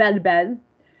so Belle Belle.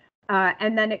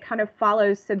 And then it kind of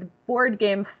follows, so the board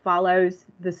game follows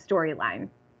the storyline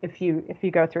if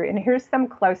you go through. And here's some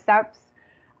close-ups.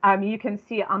 You can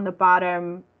see on the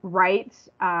bottom right,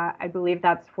 I believe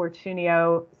that's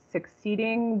Fortunio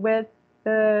succeeding with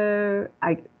the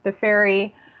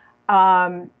fairy.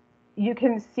 You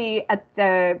can see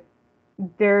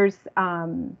there's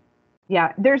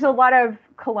a lot of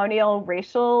colonial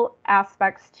racial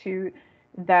aspects to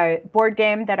the board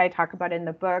game that I talk about in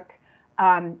the book.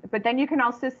 But then you can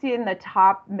also see in the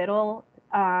top middle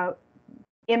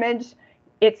image,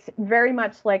 it's very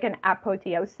much like an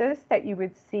apotheosis that you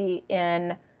would see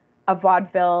in a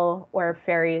vaudeville or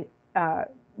fairy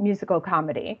musical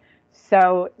comedy.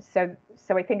 So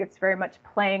I think it's very much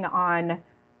playing on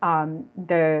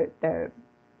the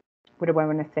what do I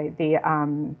want to say,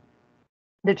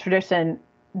 the tradition,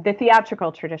 the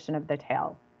theatrical tradition of the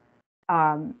tale.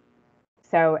 And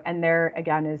there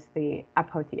again is the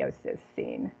apotheosis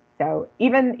scene. So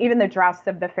even the dress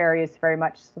of the fairy is very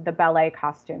much the ballet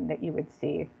costume that you would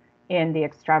see in the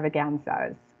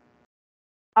extravaganzas.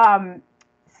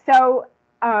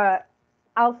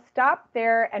 I'll stop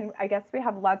there, and I guess we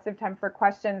have lots of time for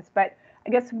questions, but I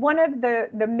guess one of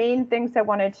the main things I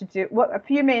wanted to do, a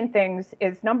few main things,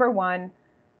 is number one,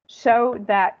 show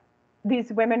that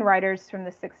these women writers from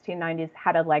the 1690s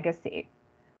had a legacy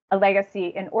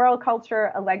in oral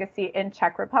culture, a legacy in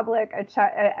Czech Republic,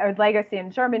 a legacy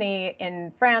in Germany,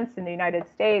 in France, in the United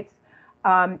States,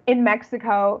 in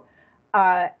Mexico.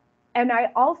 And I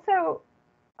also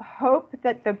hope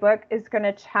that the book is going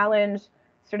to challenge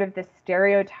sort of the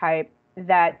stereotype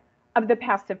of the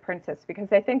passive princess,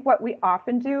 because I think what we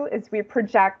often do is we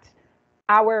project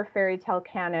our fairy tale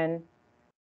canon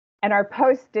and our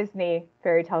post-Disney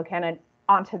fairy tale canon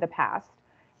onto the past.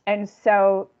 And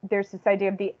so there's this idea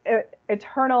of the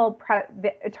eternal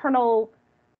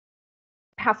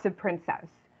passive princess.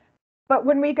 But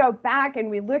when we go back and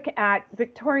we look at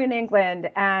Victorian England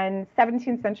and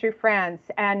 17th century France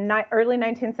and early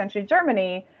 19th century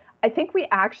Germany, I think we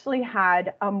actually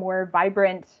had a more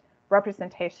vibrant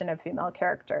representation of female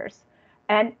characters,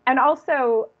 and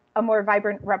also a more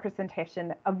vibrant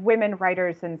representation of women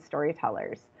writers and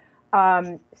storytellers.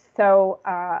 So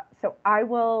I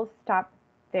will stop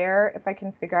there if I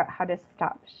can figure out how to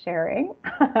stop sharing.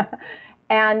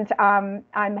 And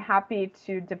I'm happy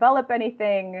to develop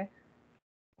anything.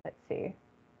 Let's see.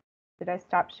 Did I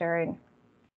stop sharing?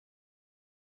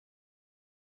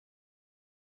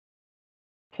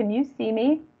 Can you see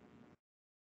me?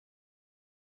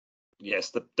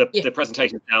 Yes, the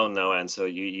presentation's down now, Anne, so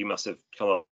you must have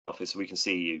come off it so we can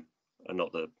see you and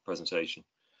not the presentation.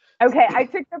 Okay, I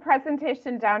took the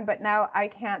presentation down, but now I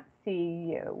can't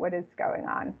see you. What is going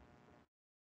on?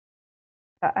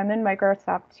 I'm in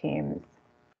Microsoft Teams.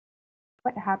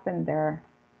 What happened there?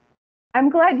 I'm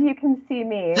glad you can see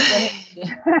me.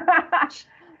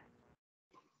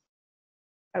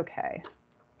 Okay,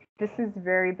 this is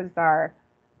very bizarre.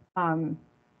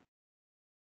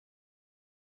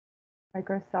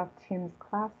 Microsoft Teams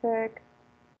Classic.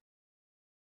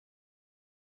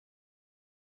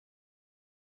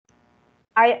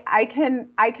 I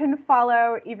can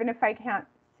follow even if I can't.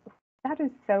 That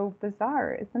is so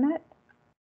bizarre, isn't it?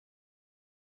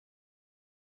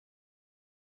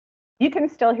 You can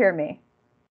still hear me.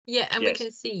 Yeah, and yes. We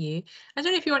can see you. I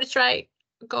don't know if you want to try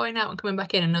going out and coming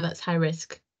back in. I know that's high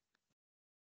risk.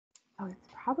 Oh, it's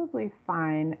probably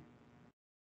fine.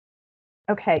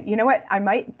 Okay, you know what? I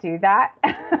might do that.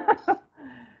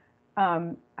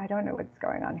 I don't know what's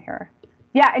going on here.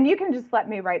 Yeah, and you can just let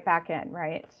me right back in,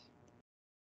 right?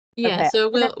 Yeah, okay. So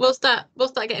we'll start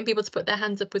getting people to put their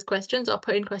hands up with questions or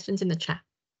put in questions in the chat.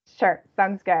 Sure,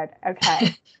 sounds good.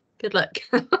 Okay. Good luck.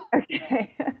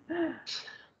 Okay.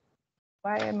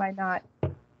 Why am I not?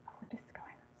 What is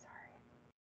going on? Sorry.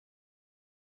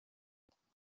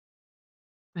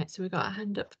 Right, so we got a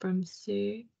hand up from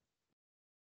Sue.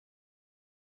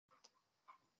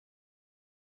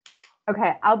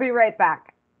 Okay, I'll be right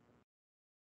back.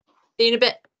 See you in a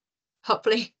bit,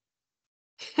 hopefully.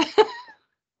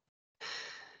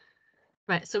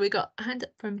 Right, so we got a hand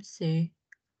up from Sue,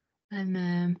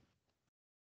 and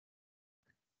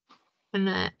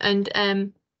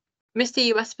Mr.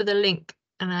 You asked for the link,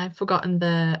 and I've forgotten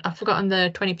the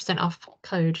 20% off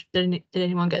code. Did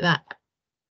anyone get that?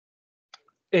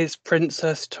 It's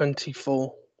Princess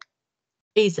 24.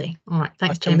 Easy. All right,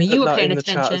 thanks, Jamie. You were paying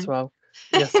attention. Chat as well.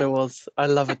 Yes, I was. I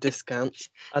love a discount,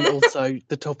 and also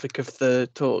the topic of the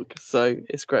talk, so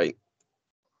it's great.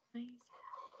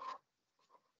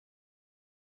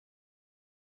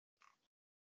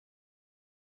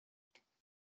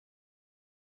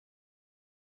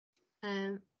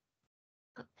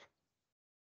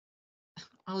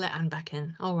 I'll let Anne back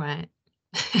in. All right.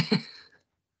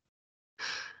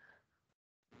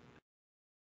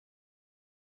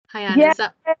 Hi, Anne. Yay! Is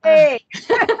that?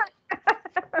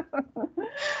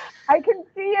 I can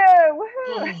see you.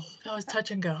 Oh, that was touch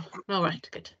and go. All right,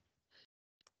 good.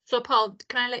 So Paul,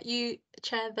 can I let you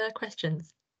chair the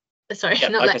questions? Sorry, Yeah,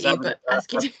 not okay, let so you, but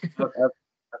ask you to. a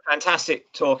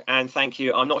fantastic talk, and thank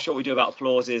you. I'm not sure what we do about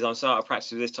applauses. I'm so out of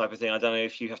practice with this type of thing. I don't know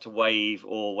if you have to wave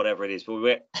or whatever it is,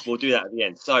 but we'll do that at the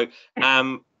end. So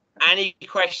any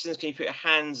questions, can you put your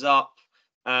hands up?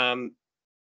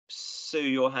 Sue,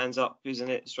 your hand's up, isn't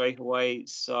it, straight away?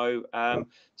 So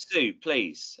Sue,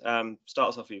 please start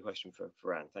us off with your question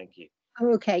for Anne. Thank you.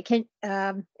 Okay,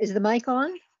 is the mic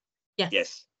on?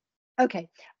 Yes. Okay,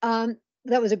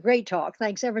 that was a great talk.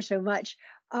 Thanks ever so much.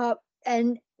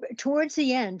 And towards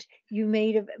the end, you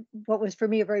made what was for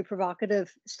me a very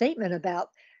provocative statement about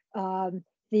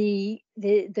the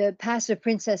passive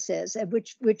princesses,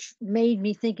 which made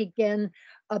me think again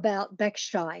about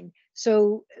Bechstein.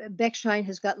 So Bechstein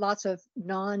has got lots of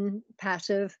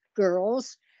non-passive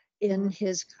girls in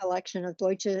his collection of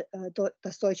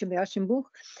das Deutsche Märchenbuch.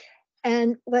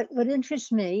 And what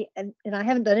interests me, and I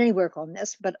haven't done any work on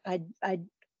this, but I'd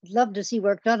love to see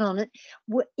work done on it.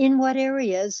 In what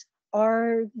areas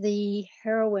are the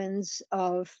heroines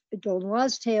of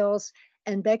D'Aulnoy's tales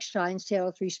and Bechstein's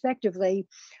tales, respectively,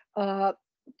 are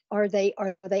they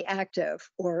active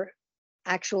or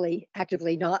actually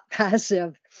actively not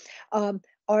passive?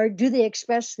 Or do they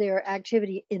express their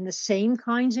activity in the same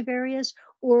kinds of areas,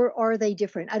 or are they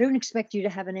different? I don't expect you to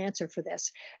have an answer for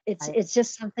this. It's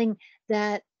just something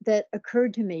that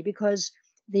occurred to me, because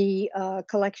the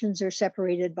collections are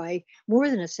separated by more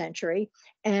than a century,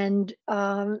 and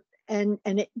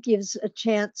it gives a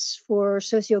chance for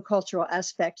sociocultural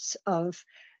aspects of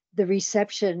the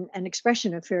reception and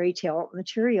expression of fairy tale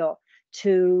material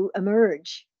to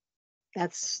emerge.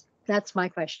 That's my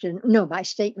question. No, my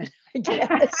statement, I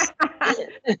guess.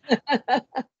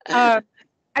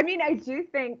 I mean, I do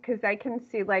think, because I can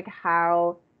see like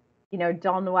how, you know,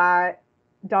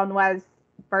 D'Aulnoy's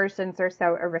versions are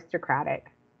so aristocratic,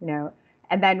 you know,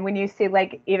 and then when you see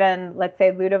like even, let's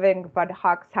say, Ludwig von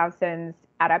Hoxhausen's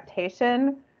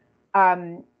adaptation,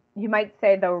 you might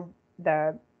say the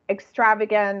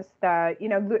extravagance, you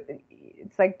know,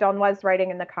 it's like D'Aulnoy's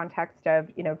writing in the context of,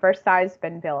 you know, Versailles has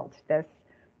been built, this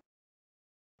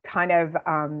kind of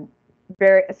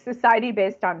very society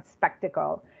based on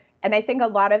spectacle. And I think a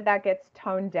lot of that gets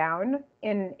toned down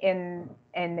in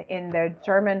the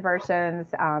German versions.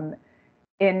 And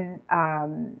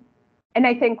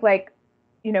I think, like,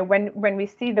 you know, when we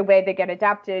see the way they get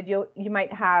adapted, you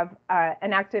might have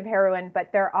an active heroine,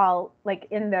 but they're all, like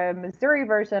in the Missouri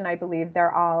version, I believe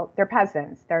they're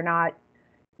peasants. They're not,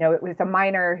 you know, it was a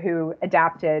miner who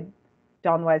adapted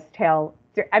D'Aulnoy's tale.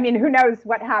 I mean, who knows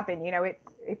what happened? You know, it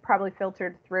probably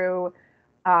filtered through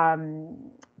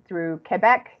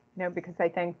Quebec, you know, because I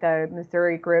think the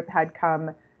Missouri group had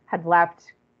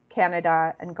left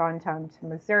Canada and gone down to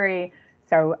Missouri.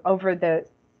 So over the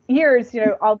years, you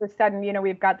know, all of a sudden, you know,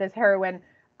 we've got this heroine.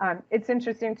 It's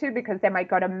interesting too, because they might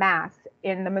go to mass.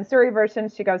 In the Missouri version,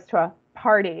 she goes to a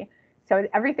party. So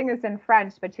everything is in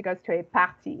French, but she goes to a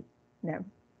party, you know.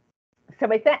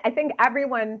 So I think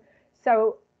everyone,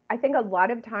 so I think a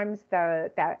lot of times the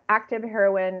active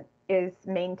heroine is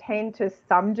maintained to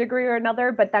some degree or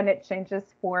another, but then it changes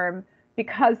form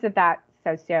because of that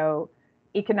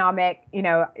socioeconomic, you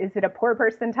know, is it a poor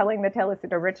person telling the tale? Is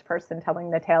it a rich person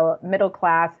telling the tale? Middle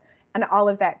class? And all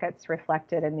of that gets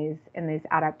reflected in these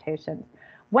adaptations.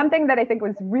 One thing that I think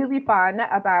was really fun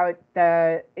about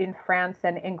in France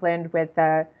and England with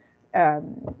the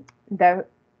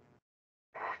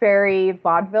fairy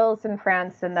vaudevilles in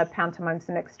France and the pantomimes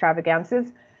and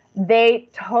extravaganzas, they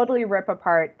totally rip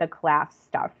apart the class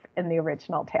stuff in the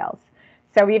original tales.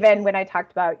 So even when I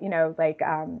talked about, you know, like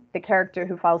the character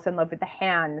who falls in love with the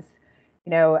hands, you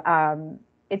know,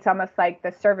 it's almost like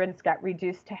the servants get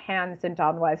reduced to hands in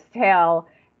D'Aulnoy's tale,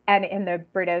 and in the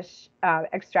British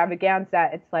extravaganza,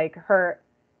 it's like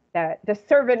the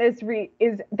servant is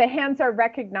the hands are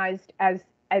recognized as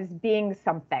being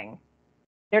something.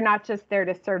 They're not just there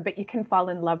to serve, but you can fall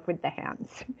in love with the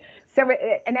hands. So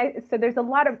so there's a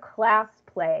lot of class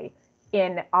play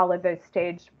in all of those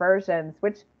staged versions,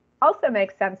 which also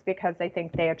makes sense because I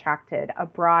think they attracted a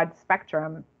broad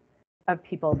spectrum of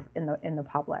people in the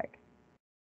public.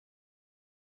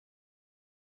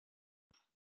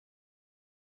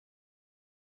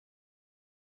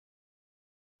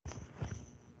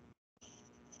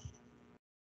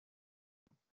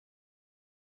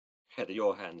 Heather,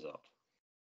 your hands up.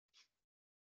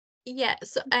 Yeah,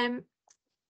 so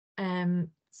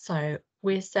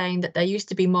we're saying that there used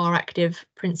to be more active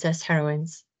princess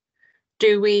heroines.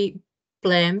 Do we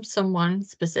blame someone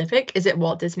specific? Is it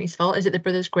Walt Disney's fault? Is it the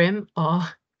Brothers Grimm, or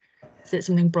is it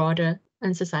something broader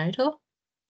and societal?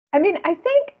 I mean, I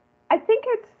think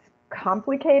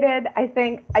complicated. I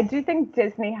do think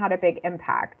Disney had a big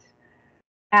impact.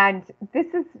 And this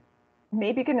is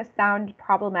maybe going to sound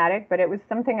problematic, but it was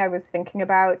something I was thinking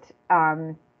about.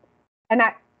 And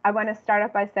I want to start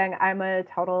off by saying I'm a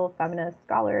total feminist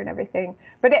scholar and everything.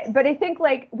 But I think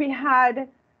like we had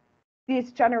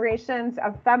these generations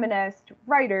of feminist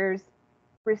writers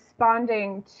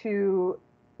responding to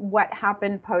what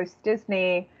happened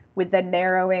post-Disney with the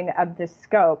narrowing of the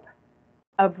scope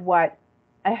of what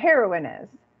a heroine is.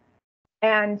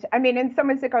 And I mean, in some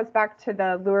ways it goes back to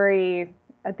the Lurie,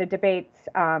 the debates.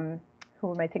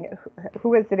 Who am I thinking?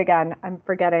 Who is it again? I'm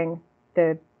forgetting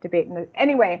the debate.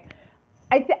 Anyway,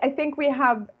 I think we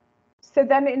have, so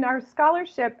then in our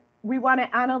scholarship, we want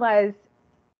to analyze,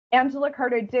 Angela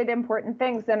Carter did important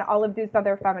things and all of these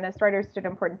other feminist writers did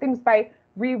important things by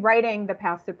rewriting the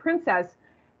passive princess.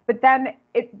 But then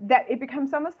it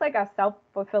becomes almost like a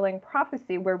self-fulfilling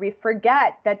prophecy where we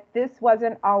forget that this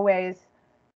wasn't always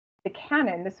the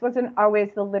canon. This wasn't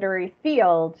always the literary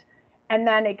field. And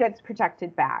then it gets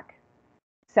projected back.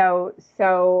 So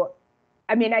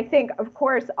I mean, I think, of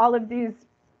course, all of these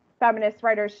feminist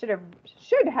writers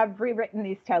should have rewritten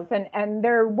these tales, and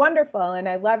they're wonderful, and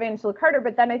I love Angela Carter.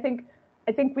 But then I think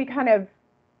we kind of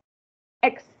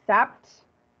accept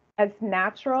as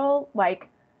natural, like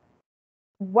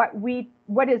what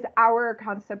is our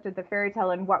concept of the fairy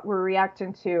tale and what we're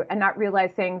reacting to, and not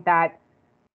realizing that,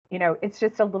 you know, it's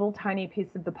just a little tiny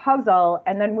piece of the puzzle.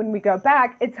 And then when we go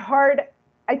back, it's hard.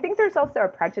 I think there's also a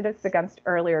prejudice against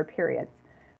earlier periods.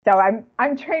 So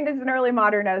I'm trained as an early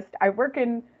modernist. I work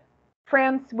in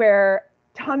France where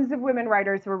tons of women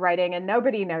writers were writing and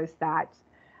nobody knows that.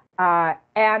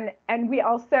 And we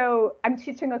also, I'm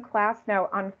teaching a class now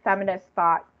on feminist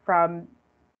thought from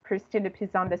Christian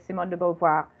Andersen de Simone de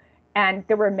Beauvoir. And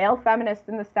there were male feminists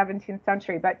in the 17th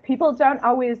century, but people don't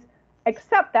always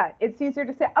accept that. It's easier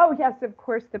to say, oh yes, of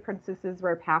course the princesses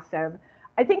were passive.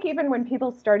 I think even when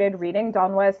people started reading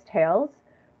Donway's tales,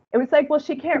 it was like, well,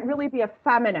 she can't really be a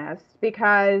feminist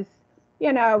because,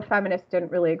 you know, feminists didn't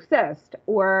really exist.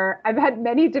 Or I've had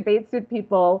many debates with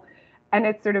people, and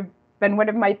it's sort of been one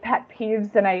of my pet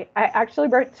peeves. And I actually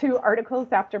wrote 2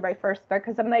 articles after my first book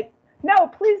because I'm like, no,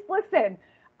 please listen.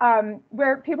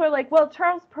 Where people are like, well,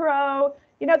 Charles Perrault,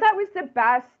 you know, that was the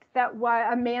best that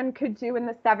what a man could do in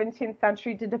the 17th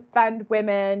century to defend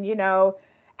women, you know.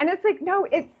 And it's like, no,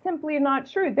 it's simply not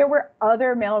true. There were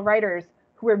other male writers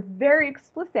who were very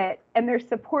explicit in their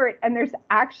support. And there's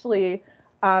actually,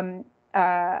 I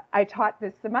taught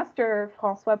this semester,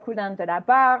 François Poulain de la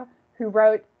Barre, who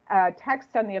wrote a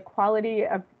text on the equality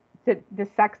of the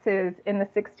sexes in the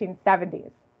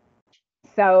 1670s.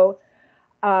 So,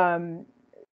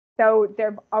 so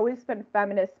there have always been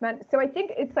feminist men. So I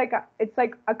think it's like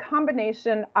a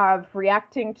combination of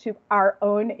reacting to our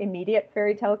own immediate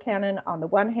fairy tale canon on the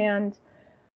one hand,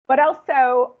 but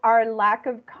also our lack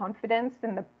of confidence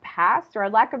in the past, or a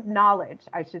lack of knowledge,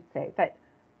 I should say, that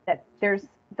there's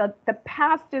the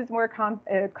past is more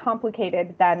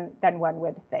complicated than one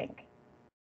would think.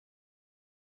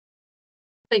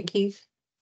 Thank you.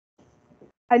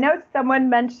 I know someone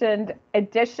mentioned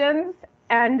editions.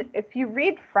 And if you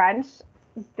read French,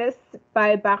 this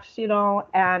by Barchillon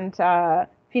and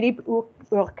Philippe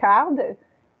Urquhart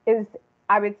is,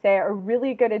 I would say, a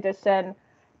really good edition.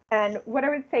 And what I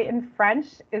would say in French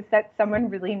is that someone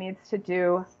really needs to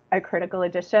do a critical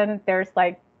edition. There's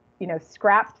like, you know,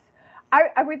 scraps.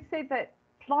 I would say that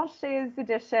Planchet's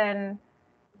edition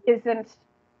isn't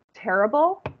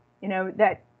terrible, you know,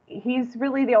 that he's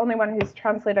really the only one who's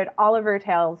translated all of her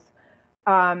tales.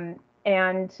 But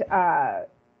I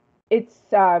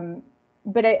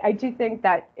do think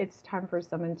that it's time for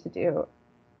someone to do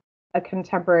a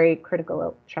contemporary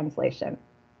critical translation.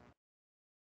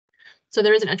 So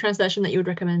there isn't a translation that you would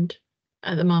recommend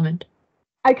at the moment?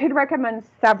 I could recommend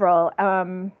several.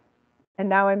 And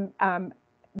now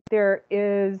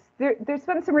there's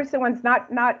been some recent ones, I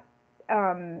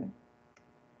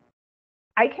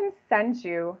can send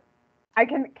you,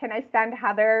 can I send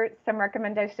Heather some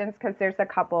recommendations? Because there's a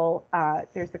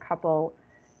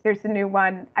new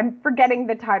one. I'm forgetting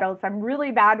the titles. I'm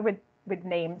really bad with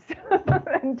names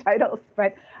and titles,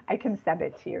 but I can send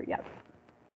it to you, yes.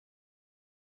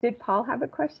 Did Paul have a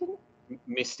question?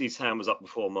 Misty's hand was up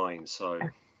before mine, so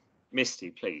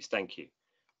Misty, please, thank you.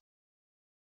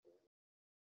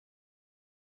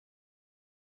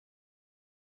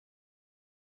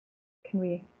 Can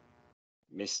we?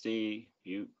 Misty,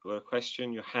 you got a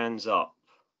question? Your hand's up.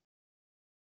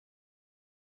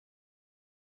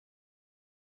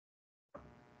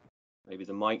 Maybe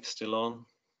the mic's still on.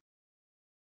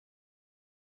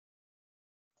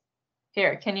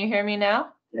 Here, can you hear me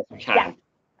now? Yes, we can.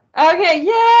 Okay,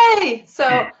 yay!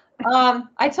 So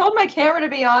I told my camera to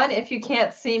be on. If you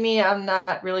can't see me, I'm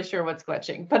not really sure what's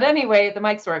glitching. But anyway, the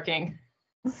mic's working.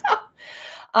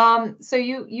 So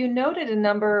you noted a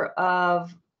number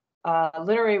of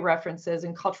literary references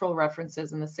and cultural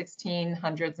references in the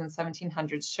 1600s and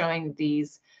 1700s showing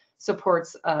these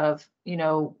supports of,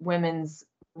 women's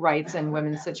rights and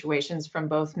women's situations from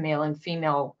both male and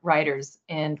female writers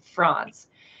in France.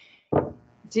 Have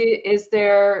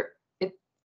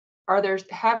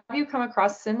you come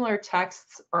across similar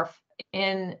texts or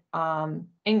in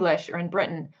English or in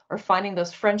Britain, or finding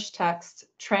those French texts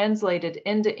translated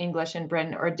into English in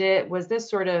Britain, or was this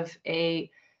sort of a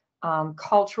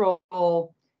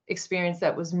cultural experience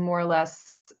that was more or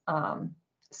less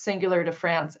singular to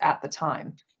France at the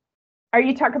time? Are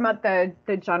you talking about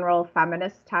the general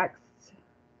feminist texts?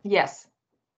 Yes.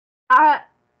 And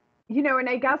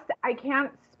I guess I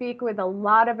can't speak with a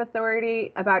lot of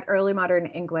authority about early modern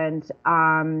England.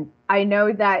 I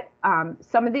know that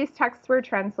some of these texts were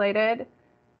translated.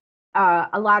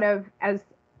 A lot of, as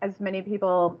many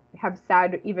people have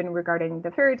said, even regarding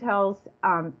the fairy tales,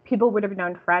 people would have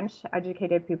known French.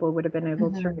 Educated people would have been able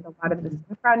to read a lot of this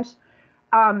in French.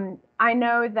 I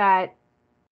know that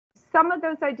some of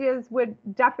those ideas would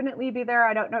definitely be there.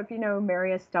 I don't know if you know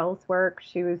Mary Estelle's work.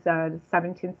 She was a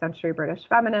 17th century British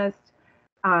feminist.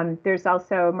 There's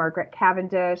also Margaret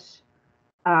Cavendish,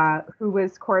 who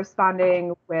was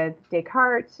corresponding with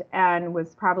Descartes and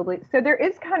was probably, so there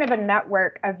is kind of a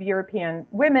network of European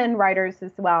women writers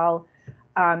as well.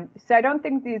 So I don't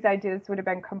think these ideas would have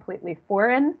been completely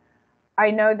foreign. I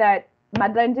know that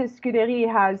Madeleine de Scudéry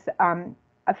has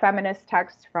a feminist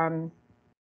text from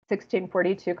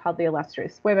 1642 called The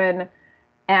Illustrious Women,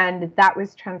 and that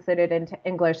was translated into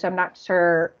English. I'm not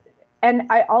sure. And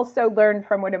I also learned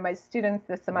from one of my students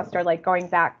this semester, like going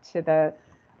back to the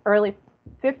early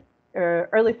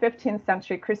 15th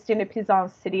century, Christian de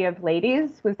Pisan's City of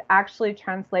Ladies was actually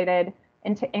translated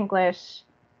into English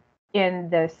in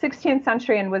the 16th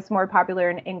century and was more popular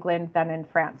in England than in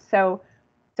France. So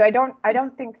I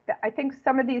don't think that, I think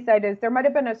some of these ideas, there might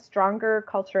have been a stronger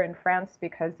culture in France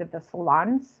because of the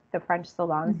salons, the French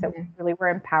salons that really were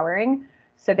empowering.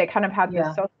 So they kind of had this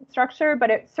social structure,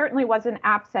 but it certainly wasn't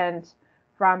absent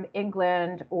from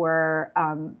England or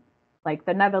like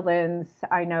the Netherlands.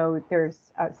 I know there's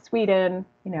Sweden,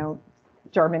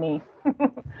 Germany.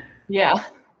 Yeah.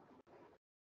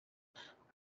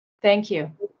 Thank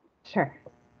you. Sure.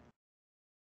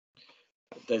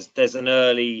 There's an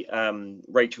early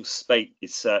Rachel Spate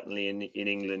is certainly in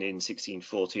England in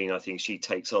 1614. I think she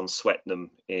takes on Swetnam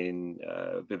in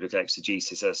biblical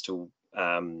exegesis as to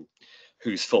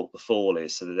whose fault the fall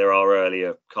is. So there are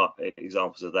earlier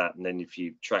examples of that. And then if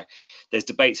you track, there's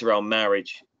debates around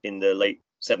marriage in the late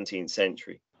 17th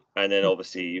century, and then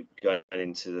obviously going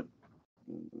into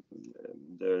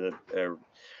the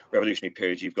revolutionary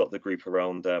period, you've got the group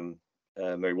around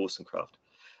Mary Wollstonecraft.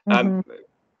 And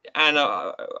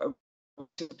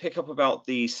to pick up about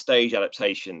the stage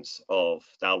adaptations of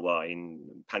Valois in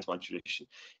pantomime tradition,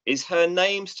 is her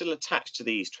name still attached to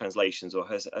these translations, or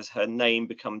has her name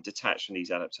become detached from these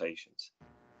adaptations?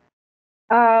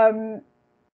 Kind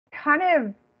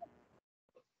of.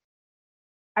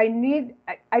 I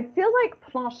feel like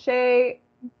Planchet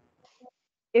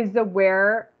is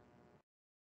aware,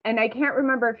 and I can't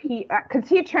remember if because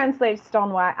he translates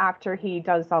Stonewall after he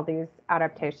does all these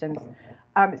adaptations.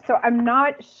 So I'm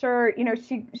not sure,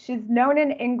 she's known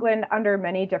in England under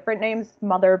many different names,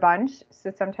 Mother Bunch.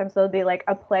 So sometimes there'll be like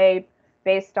a play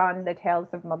based on the tales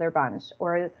of Mother Bunch,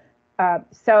 or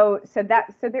so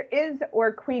there is,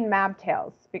 or Queen Mab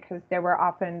tales, because they were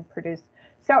often produced.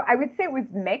 So I would say it was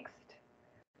mixed.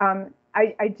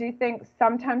 I do think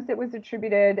sometimes it was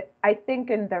attributed, I think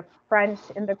in the French,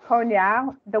 in the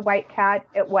Cognard, the White Cat,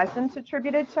 it wasn't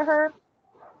attributed to her.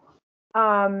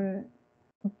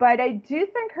 But I do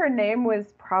think her name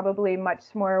was probably much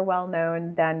more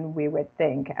well-known than we would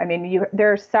think. I mean,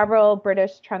 there are several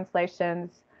British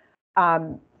translations.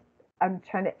 I'm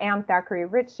trying to, Anne Thackeray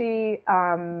Ritchie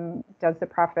does the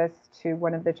preface to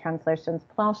one of the translations.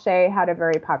 Planchet had a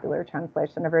very popular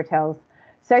translation of her tales.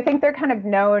 So I think they're kind of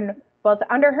known both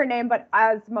under her name, but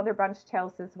as Mother Bunch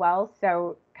tales as well.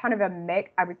 So kind of a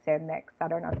mix, I would say a mix. I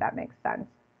don't know if that makes sense.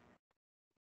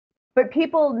 But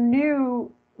people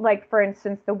knew, like, for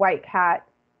instance, the White Cat.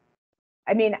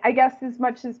 I mean, I guess as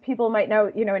much as people might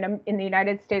know, in the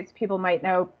United States, people might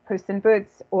know Puss in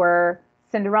Boots or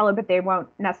Cinderella, but they won't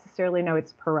necessarily know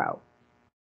it's Perrault,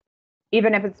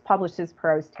 even if it's published as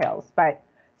Perrault's Tales. But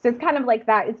so it's kind of like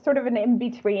that. It's sort of an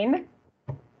in-between.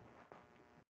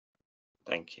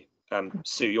 Thank you.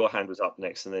 Sue, your hand was up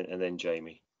next, and then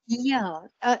Jamie. Yeah,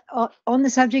 on the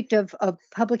subject of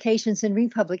publications and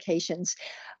republications,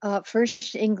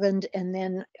 first England and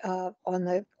then on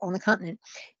the continent.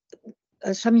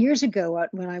 Some years ago,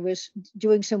 when I was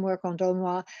doing some work on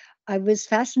Daunois, I was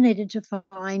fascinated to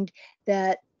find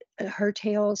that her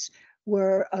tales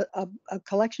were a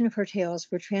collection of her tales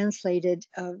were translated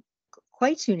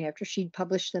quite soon after she'd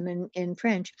published them in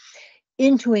French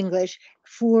into English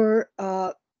for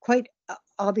quite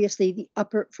obviously the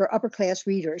upper class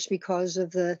readers because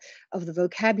of the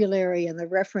vocabulary and the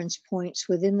reference points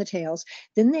within the tales.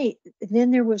 Then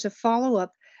there was a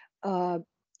follow-up.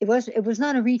 It was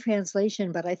not a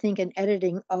retranslation, but I think an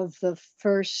editing of the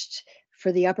first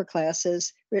for the upper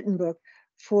classes written book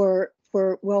for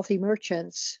wealthy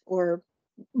merchants or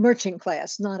merchant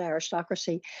class, not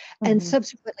aristocracy. Mm-hmm. And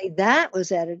subsequently that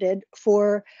was edited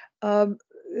for a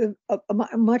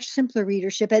much simpler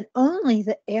readership. And only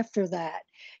after that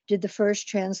did the first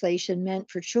translation meant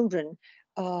for children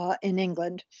in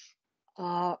England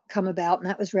come about, and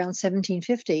that was around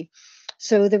 1750.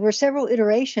 So there were several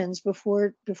iterations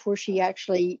before she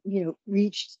actually,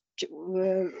 reached,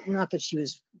 not that she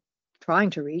was trying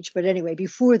to reach, but anyway,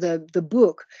 before the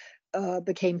book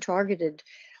became targeted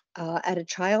at a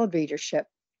child readership.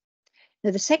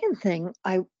 Now, the second thing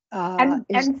and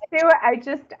Sue,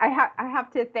 I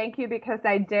have to thank you because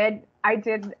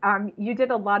you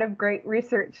did a lot of great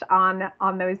research on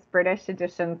those British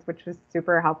editions, which was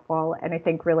super helpful and I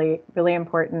think really, really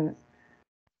important.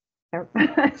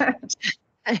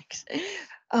 Thanks.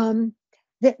 Then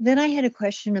I had a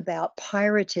question about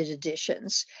pirated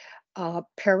editions.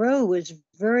 Perrault was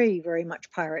very, very much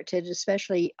pirated,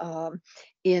 especially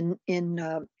in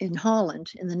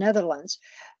Holland, in the Netherlands,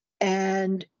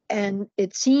 and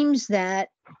it seems that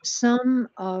some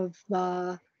of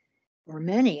or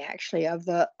many actually of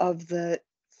the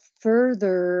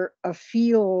further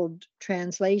afield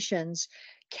translations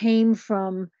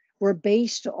were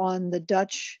based on the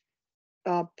Dutch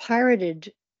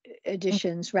pirated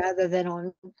editions rather than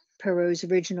on Perrault's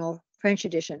original French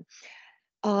edition.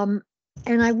 And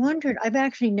I wondered, I've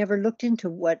actually never looked into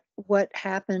what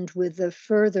happened with the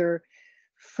further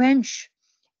French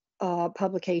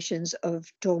publications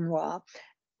of Daunois,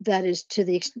 that is to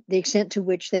the extent to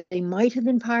which that they might have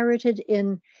been pirated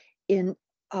in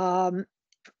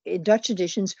Dutch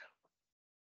editions,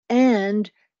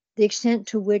 and the extent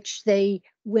to which they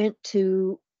went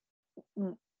to,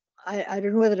 I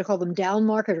don't know whether to call them down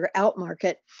market or out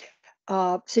market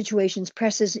situations,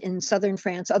 presses in southern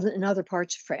France, in other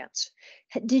parts of France.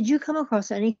 Did you come across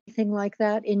anything like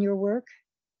that in your work?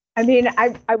 I mean,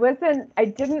 I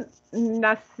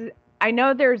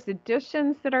know there's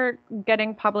editions that are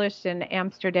getting published in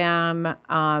Amsterdam,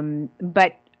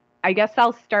 but I guess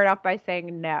I'll start off by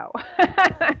saying no.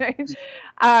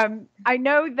 I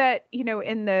know that, in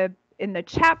the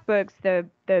chapbooks, the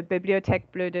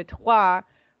Bibliothèque Bleue de Troyes,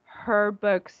 her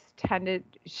books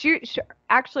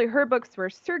actually her books were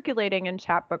circulating in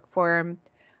chapbook form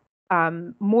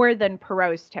more than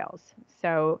Perrault's tales.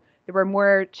 So there were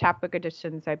more chapbook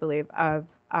editions, I believe, of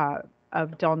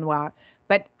Daunois,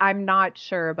 but I'm not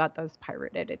sure about those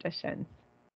pirated editions.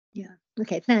 Yeah.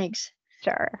 Okay. Thanks.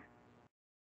 Sure.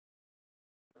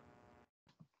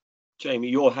 Jamie,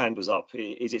 your hand was up.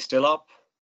 Is it still up?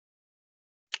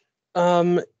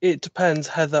 It depends.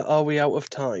 Heather, are we out of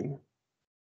time?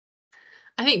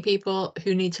 I think people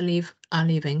who need to leave are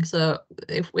leaving. So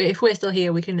if we're still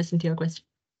here, we can listen to your question.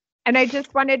 And I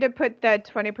just wanted to put the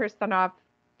 20% off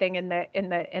thing in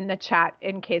the chat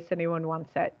in case anyone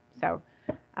wants it. So,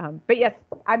 but yes,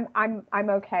 I'm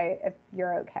okay if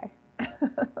you're okay.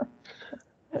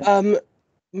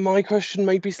 My question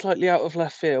may be slightly out of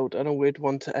left field and a weird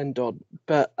one to end on,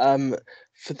 but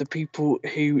for the people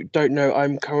who don't know,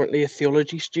 I'm currently a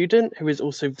theology student who is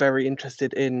also very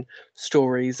interested in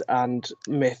stories and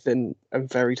myth and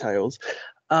fairy tales.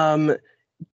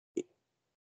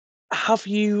 Have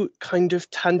you kind of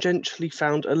tangentially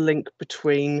found a link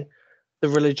between the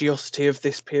religiosity of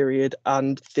this period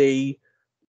and the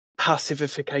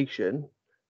pacification,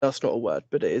 that's not a word,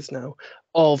 but it is now,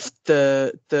 of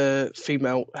the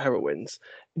female heroines?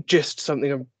 Just something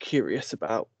I'm curious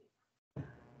about.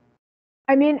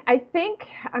 I mean,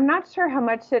 I'm not sure how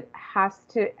much it has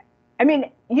to, I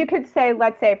mean, you could say,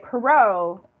 let's say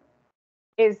Perrault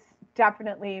is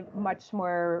definitely much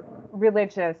more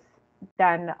religious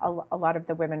than a lot of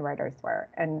the women writers were.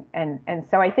 And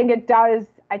so I think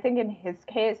in his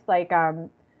case, like,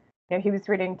 he was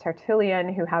reading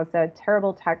Tertullian, who has a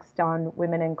terrible text on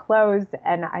women in clothes,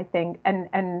 and I think,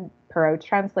 and Perrault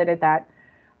translated that.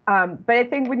 But I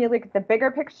think when you look at the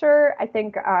bigger picture, I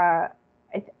think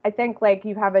I think like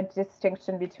you have a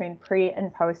distinction between pre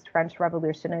and post French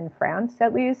Revolution in France,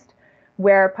 at least,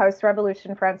 where post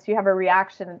Revolution France, you have a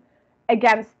reaction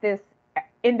against this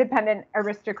independent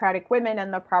aristocratic women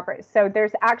and the proper. So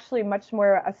there's actually much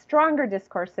more a stronger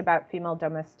discourse about female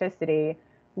domesticity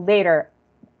later,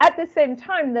 at the same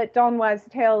time that Danois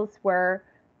tales were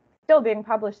still being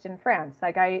published in France.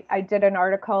 Like I did an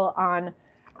article on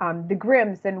the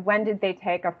Grimms and when did they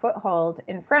take a foothold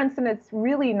in France, and it's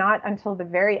really not until the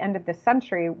very end of the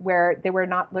century where they were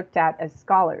not looked at as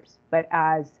scholars, but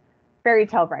as fairy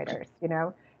tale writers, you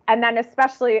know. And then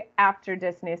especially after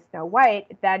Disney's Snow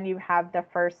White, then you have the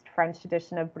first French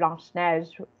edition of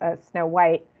Blanche-Neige, Snow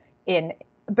White,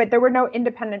 but there were no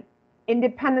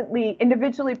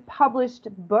individually published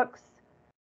books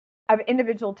of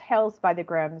individual tales by the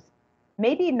Grimms,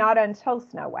 maybe not until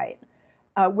Snow White.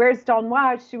 Whereas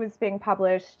Danois, she was being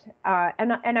published,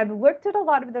 and I've looked at a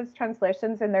lot of those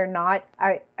translations, and they're not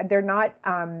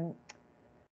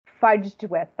fudged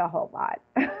with a whole lot.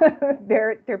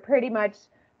 they're pretty much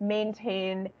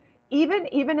maintained. Even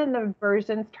in the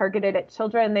versions targeted at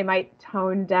children, they might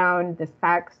tone down the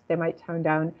sex, they might tone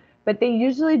down, but they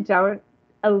usually don't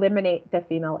eliminate the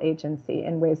female agency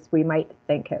in ways we might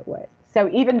think it would. So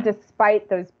even despite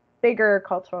those bigger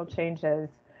cultural changes,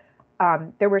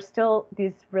 there were still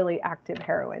these really active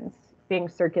heroines being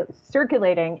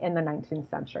circulating in the 19th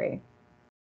century.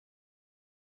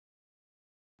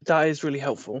 That is really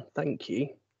helpful. Thank you.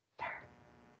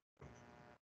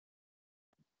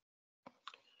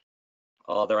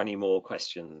 Are there any more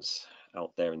questions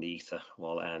out there in the ether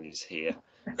while Anne is here?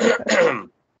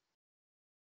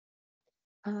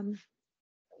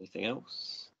 Anything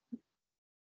else?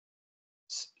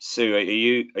 Sue, are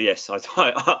you? Yes, I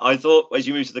thought as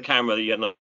you moved to the camera that you had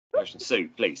another question. Sue,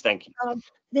 please, thank you.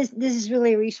 This is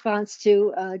really a response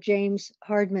to James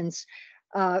Hardman's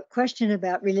question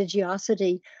about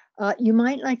religiosity. You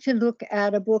might like to look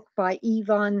at a book by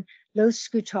Ivan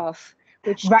Loskutov,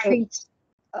 which treats.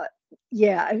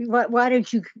 Yeah, why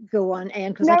don't you go on,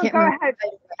 Anne? Because I can't remember. Ahead.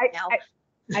 Right now.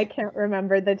 I can't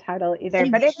remember the title either,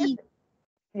 but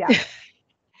yeah.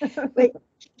 But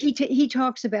he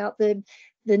talks about the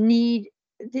need.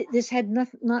 This had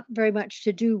not very much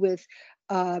to do with.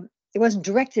 It wasn't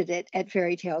directed at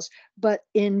fairy tales, but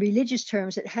in religious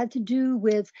terms, it had to do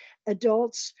with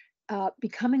adults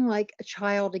becoming like a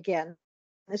child again.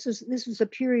 This was a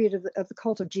period of the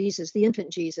cult of Jesus, the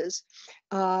infant Jesus,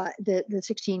 the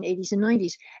 1680s and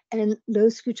 90s. And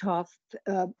Loskutov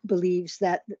believes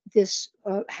that this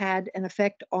had an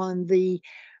effect on the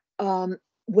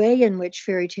way in which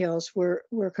fairy tales were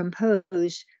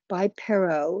composed by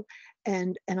Perrault.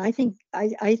 And I think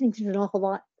there's an awful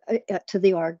lot to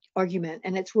the argument,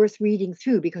 and it's worth reading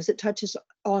through because it touches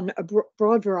on a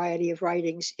broad variety of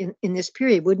writings in this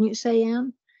period. Wouldn't you say,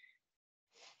 Anne?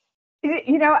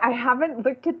 You know, I haven't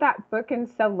looked at that book in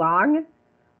so long.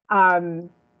 I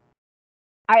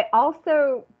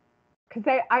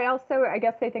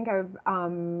think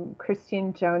of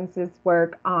Christian Jones's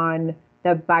work on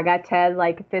the bagatelle,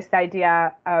 like this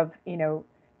idea of, you know,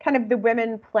 kind of the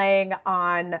women playing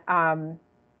on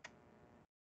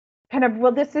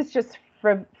this is just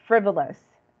frivolous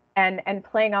and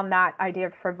playing on that idea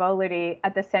of frivolity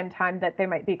at the same time that they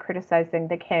might be criticizing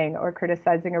the king or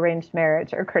criticizing arranged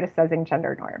marriage or criticizing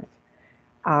gender norms.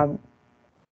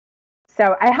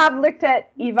 So I have looked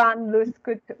at Ivan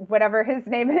Luskut, whatever his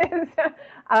name is,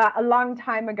 a long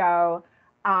time ago.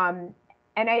 And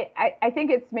I think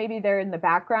it's maybe there in the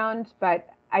background, but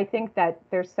I think that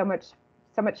there's so much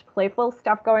playful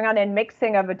stuff going on and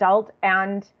mixing of adult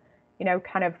and, you know,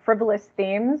 kind of frivolous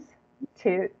themes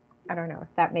to, I don't know if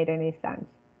that made any sense.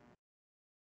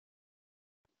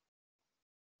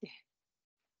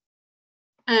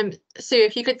 Sue,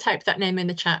 if you could type that name in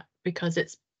the chat because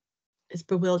it's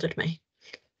bewildered me.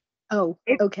 Oh,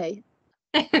 okay.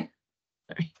 Sorry.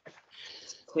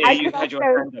 Yeah, you had your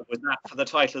hand up. Was that for the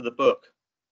title of the book,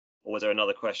 or was there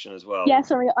another question as well? Yeah,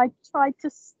 sorry. I tried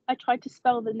to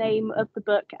spell the name of the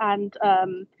book and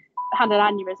had an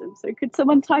aneurysm. So could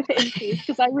someone type it in, please?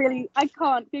 Because I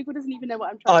can't. Google doesn't even know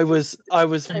what I'm trying to do.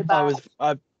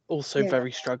 I'm also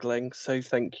very struggling. So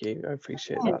thank you. I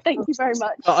appreciate that. Thank you very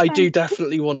much. But I do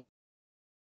definitely want.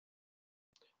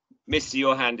 Misty,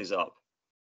 your hand is up.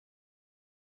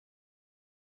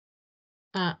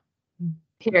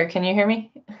 Here, can you hear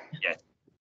me? Yes.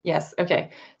 Yes. Okay.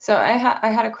 So I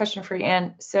had a question for you,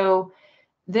 Anne. So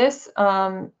this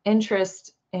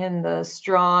interest in the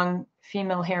strong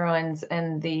female heroines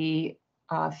and the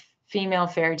female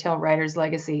fairy tale writers'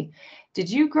 legacy, did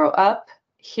you grow up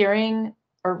hearing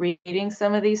or reading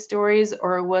some of these stories,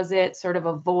 or was it sort of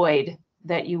a void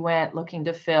that you went looking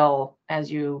to fill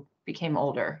as you became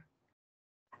older?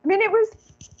 I mean, it was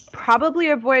probably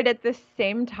a void at the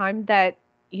same time that,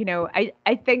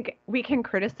 I think we can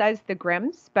criticize the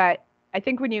Grimms, but I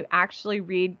think when you actually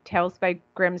read tales by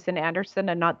Grimms and Andersen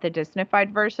and not the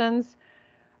Disneyfied versions,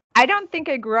 I don't think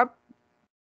I grew up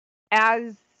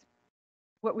as,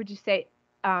 what would you say,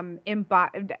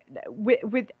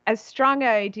 with as strong an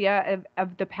idea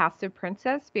of the passive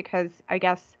princess, because I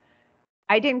guess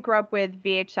I didn't grow up with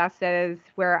VHSs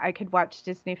where I could watch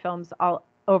Disney films all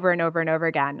over and over and over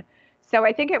again. So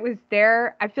I think it was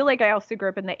there. I feel like I also grew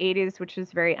up in the 80s, which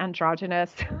was very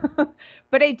androgynous.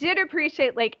 But I did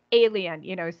appreciate like Alien,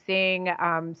 seeing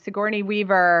Sigourney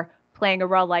Weaver playing a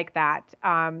role like that.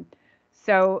 But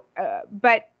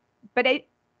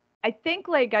I think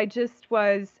like I just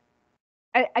was,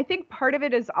 I think part of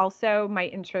it is also my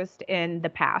interest in the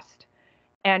past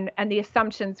and the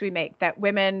assumptions we make that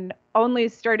women only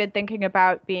started thinking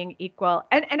about being equal.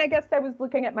 And I guess I was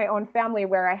looking at my own family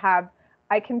where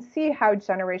I can see how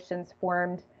generations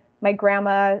formed. My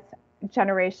grandma's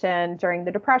generation during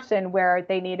the Depression, where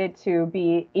they needed to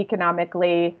be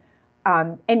economically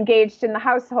engaged in the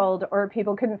household, or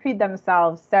people couldn't feed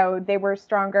themselves, so they were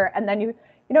stronger. And then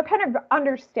kind of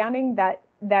understanding that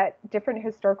different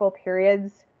historical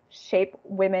periods shape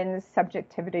women's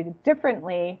subjectivity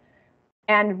differently,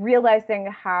 and realizing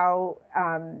how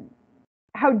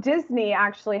Disney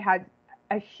actually had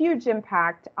a huge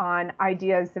impact on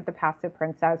ideas of the passive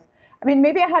princess. I mean,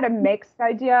 maybe I had a mixed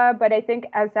idea, but I think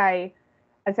as I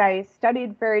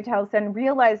studied fairy tales and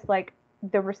realized like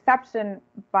the reception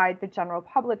by the general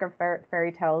public of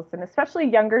fairy tales, and especially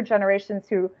younger generations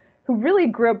who really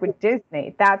grew up with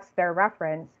Disney, that's their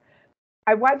reference.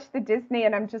 I watched the Disney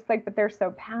and I'm just like, but they're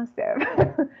so passive.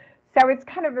 So it's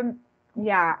kind of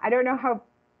I don't know how,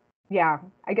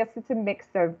 I guess it's a mix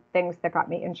of things that got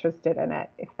me interested in it,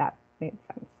 if that made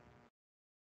sense.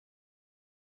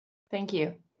 Thank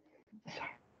you.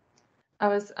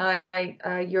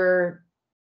 Your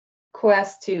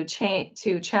quest to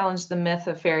challenge the myth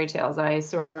of fairy tales, I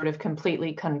sort of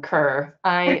completely concur.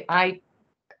 I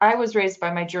was raised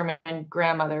by my German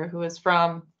grandmother, who is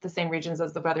from the same regions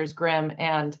as the Brothers Grimm,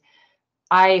 and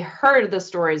I heard the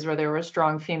stories where there were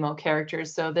strong female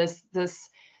characters. So this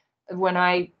when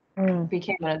I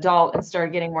became an adult and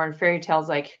started getting more in fairy tales,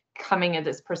 like coming at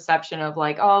this perception of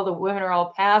like, oh, the women are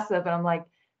all passive, and I'm like,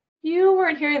 you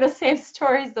weren't hearing the same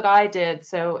stories that I did.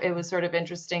 So it was sort of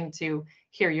interesting to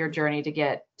hear your journey to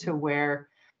get to where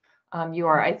you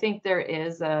are. I think there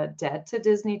is a debt to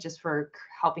Disney just for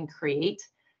helping create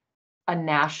a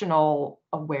national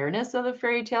awareness of the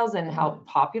fairy tales and help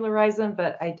popularize them.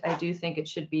 But I do think it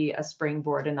should be a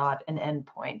springboard and not an end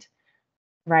point.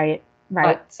 Right.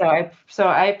 But, so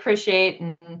I appreciate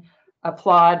and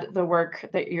applaud the work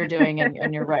that you're doing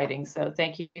and your writing. So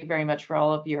thank you very much for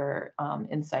all of your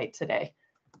insight today.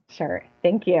 Sure.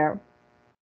 Thank you.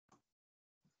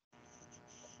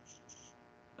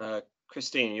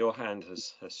 Christine, your hand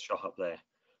has shot up there.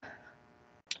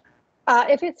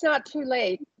 If it's not too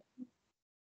late.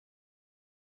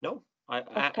 No,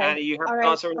 Okay. Annie, you have All to right.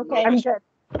 answer. Okay. I'm good.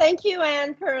 Thank you,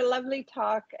 Anne, for a lovely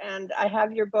talk. And I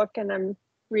have your book and I'm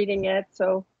reading it,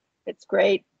 so it's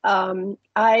great.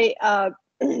 I have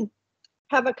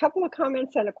a couple of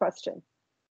comments and a question.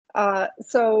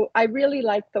 So I really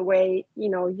like the way,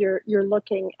 you're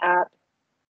looking at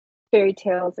fairy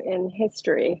tales in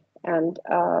history and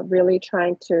really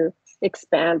trying to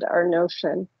expand our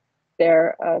notion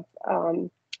there of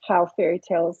how fairy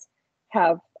tales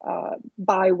have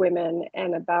by women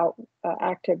and about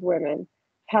active women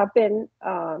have been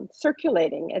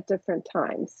circulating at different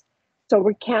times. So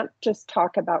we can't just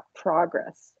talk about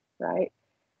progress, right?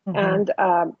 Mm-hmm. And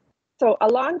so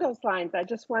along those lines, I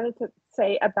just wanted to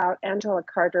say about Angela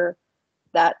Carter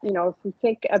that, if we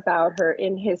think about her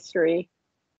in history,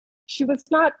 she was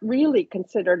not really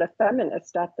considered a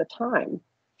feminist at the time.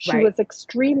 She was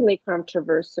extremely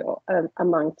controversial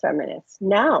among feminists.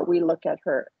 Now we look at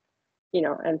her,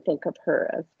 and think of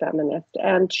her as feminist.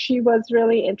 And she was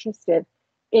really interested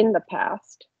in the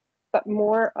past, but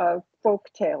more of folk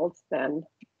tales than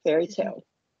fairy tales.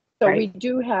 So we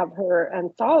do have her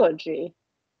anthology.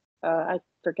 I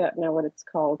forget now what it's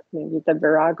called, maybe the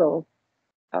Virago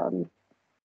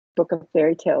Book of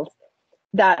Fairy Tales,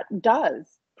 that does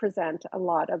present a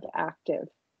lot of active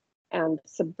and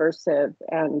subversive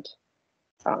and,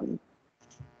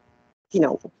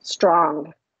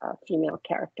 strong female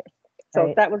characters.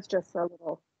 So that was just a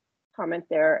little comment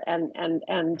there.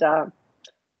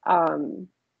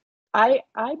 I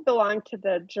belong to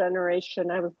the generation,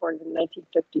 I was born in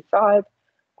 1955,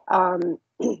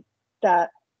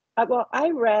 I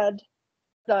read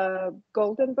the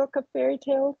Golden Book of Fairy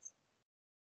Tales.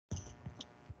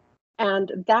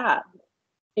 And that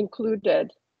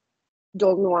included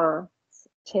D'Aulnoy's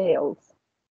tales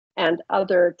and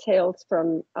other tales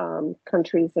from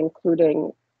countries,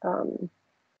 including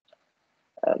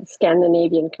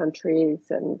Scandinavian countries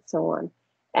and so on.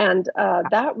 And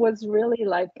that was really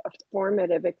like a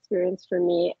formative experience for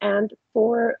me and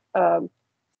for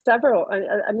several,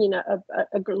 I mean, a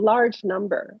large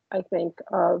number, I think,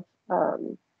 of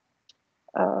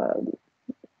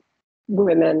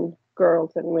women,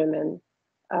 girls and women,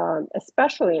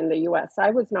 especially in the US.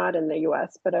 I was not in the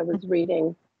US, but I was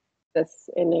reading this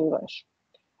in English.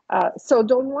 So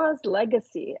D'Aulnoy's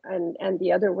legacy and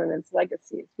the other women's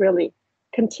legacies really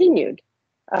continued,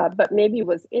 but maybe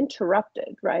was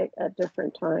interrupted, right, at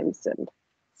different times and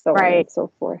so on and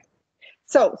so forth.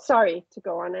 So sorry to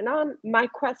go on and on. My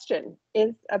question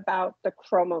is about the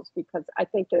chromos, because I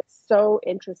think it's so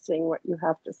interesting what you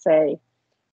have to say,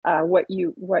 what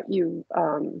you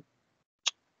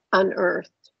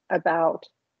unearthed about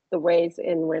the ways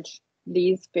in which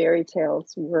these fairy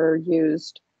tales were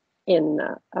used in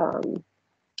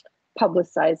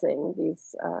publicizing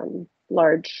these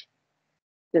large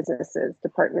businesses,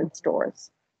 department stores.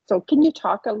 So can you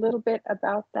talk a little bit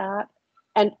about that?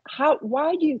 And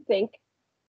why do you think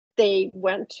they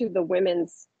went to the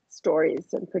women's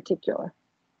stories in particular?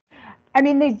 I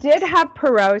mean, they did have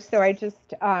Perrault, so I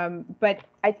just, but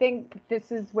I think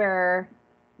this is where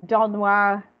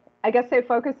D'Aulnoy, I guess they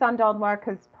focus on D'Aulnoy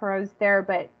because Perrault's there,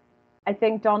 but I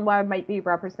think D'Aulnoy might be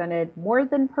represented more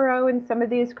than Perrault in some of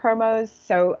these chromos.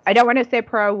 So I don't want to say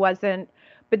Perrault wasn't,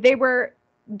 but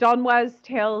D'Aulnoy's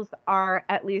tales are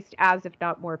at least as, if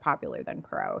not more popular than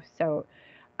Perrault. So,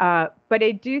 but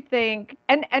I do think,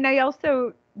 and I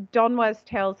also, D'Aulnoy's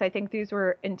tales, I think these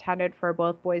were intended for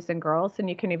both boys and girls, and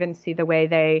you can even see the way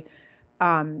they,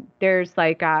 there's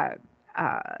like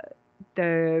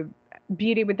the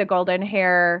Beauty with the Golden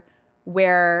Hair,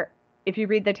 where if you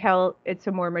read the tale, it's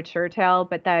a more mature tale,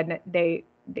 but then they,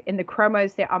 in the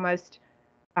chromos, they almost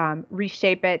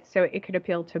reshape it so it could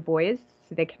appeal to boys,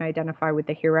 so they can identify with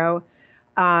the hero.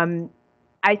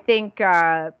 I think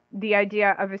the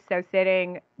idea of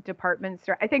associating department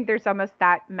store, I think there's almost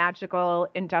that magical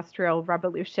industrial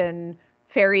revolution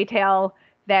fairy tale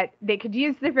that they could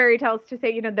use the fairy tales to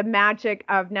say, you know, the magic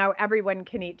of now everyone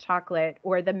can eat chocolate,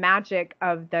 or the magic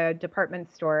of the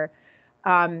department store.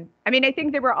 I mean, I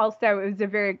think there were also, it was a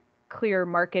very clear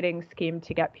marketing scheme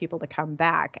to get people to come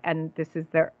back. And this is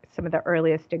some of the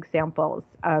earliest examples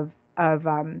of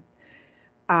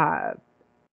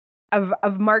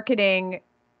marketing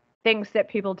things that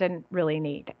people didn't really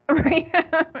need, right?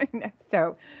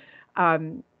 So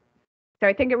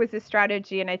I think it was a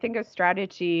strategy, and I think a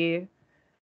strategy.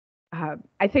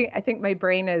 I think my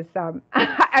brain is.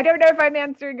 I don't know if I'm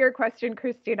answering your question,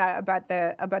 Christina, about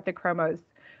the chromos,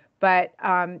 but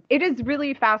it is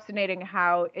really fascinating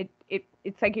how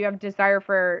it's like you have desire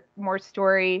for more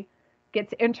story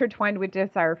gets intertwined with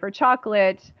desire for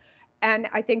chocolate. And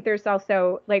I think there's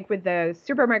also, like with the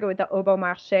supermarket, with the Au Bon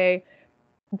Marché,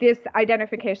 this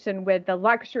identification with the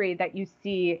luxury that you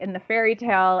see in the fairy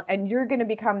tale, and you're going to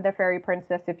become the fairy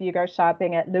princess if you go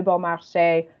shopping at Le Bon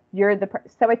Marché.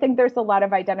 So I think there's a lot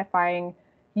of identifying.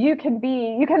 You can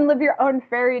live your own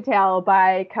fairy tale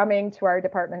by coming to our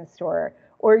department store,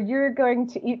 or you're going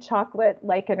to eat chocolate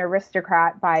like an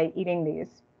aristocrat by eating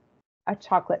these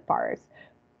chocolate bars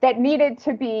that needed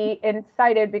to be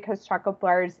incited, because chocolate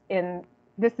bars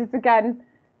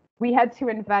we had to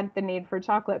invent the need for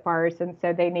chocolate bars, and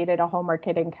so they needed a whole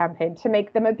marketing campaign to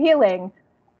make them appealing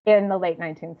in the late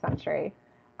 19th century.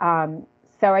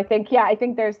 So I think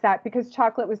there's that, because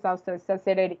chocolate was also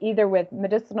associated either with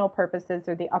medicinal purposes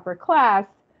or the upper class,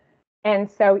 and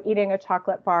so eating a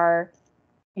chocolate bar,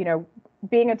 you know,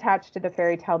 being attached to the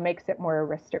fairy tale makes it more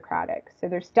aristocratic. So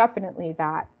there's definitely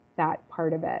that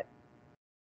part of it.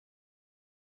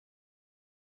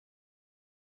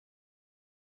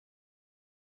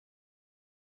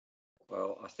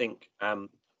 Well, I think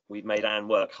we've made Anne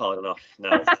work hard enough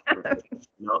now for an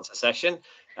answer session.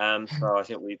 So I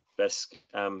think we best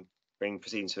bring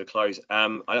proceedings to a close.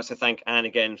 I'd like to thank Anne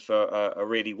again for a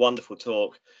really wonderful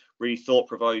talk, really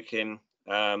thought-provoking.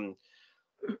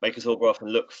 Make us all go off and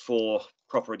look for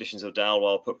proper editions of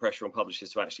Dalwell, put pressure on publishers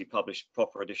to actually publish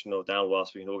proper edition of Dalwell,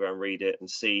 so we can all go and read it and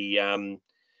see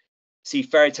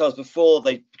fairy tales before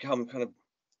they become kind of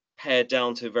pared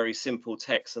down to very simple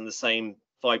text and the same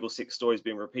 5 or 6 stories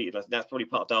being repeated. I think that's probably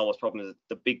part of Dalwell's problem, is that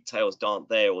the big tales aren't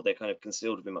there, or they're kind of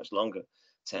concealed within much longer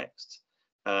text.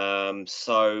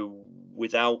 So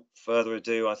without further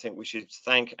ado, I think we should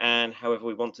thank Anne however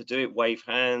we want to do it, wave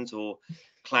hands or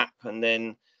clap, and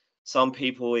then some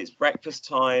people it's breakfast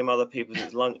time, other people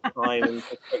it's lunch time, and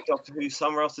Doctor Who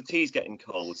somewhere else the tea's getting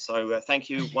cold. So thank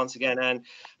you once again. And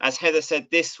as Heather said,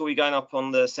 this will be going up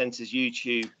on the Centre's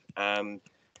YouTube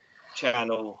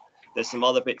channel. There's some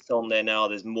other bits on there now.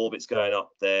 There's more bits going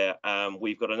up there.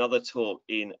 We've got another talk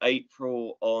in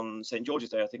April on St. George's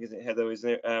Day, I think, isn't it, Heather? Isn't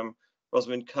it?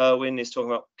 Rosamund Kerwin is talking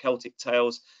about Celtic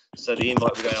tales. So the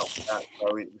invite will go out for that.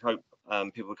 So we hope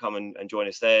people will come and join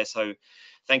us there. So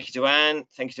thank you to Anne.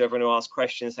 Thank you to everyone who asked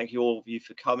questions. Thank you all of you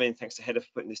for coming. Thanks to Heather for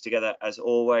putting this together as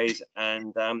always.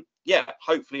 And yeah,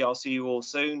 hopefully I'll see you all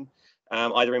soon,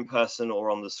 either in person or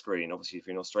on the screen. Obviously, if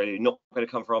you're in Australia, you're not going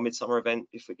to come for our midsummer event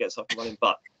if it gets up and running,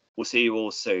 but we'll see you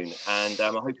all soon. And I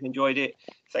hope you enjoyed it.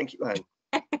 Thank you,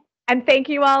 Anne. And thank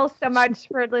you all so much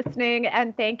for listening.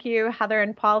 And thank you, Heather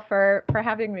and Paul, for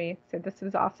having me. So this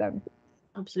was awesome.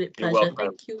 Absolute You're pleasure.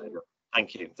 welcome. Thank you.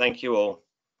 Thank you. Thank you all.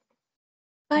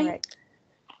 Bye. All right.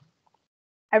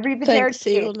 Arrivederci. Thanks.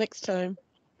 See you all next time.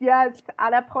 Yes, à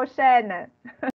la prochaine.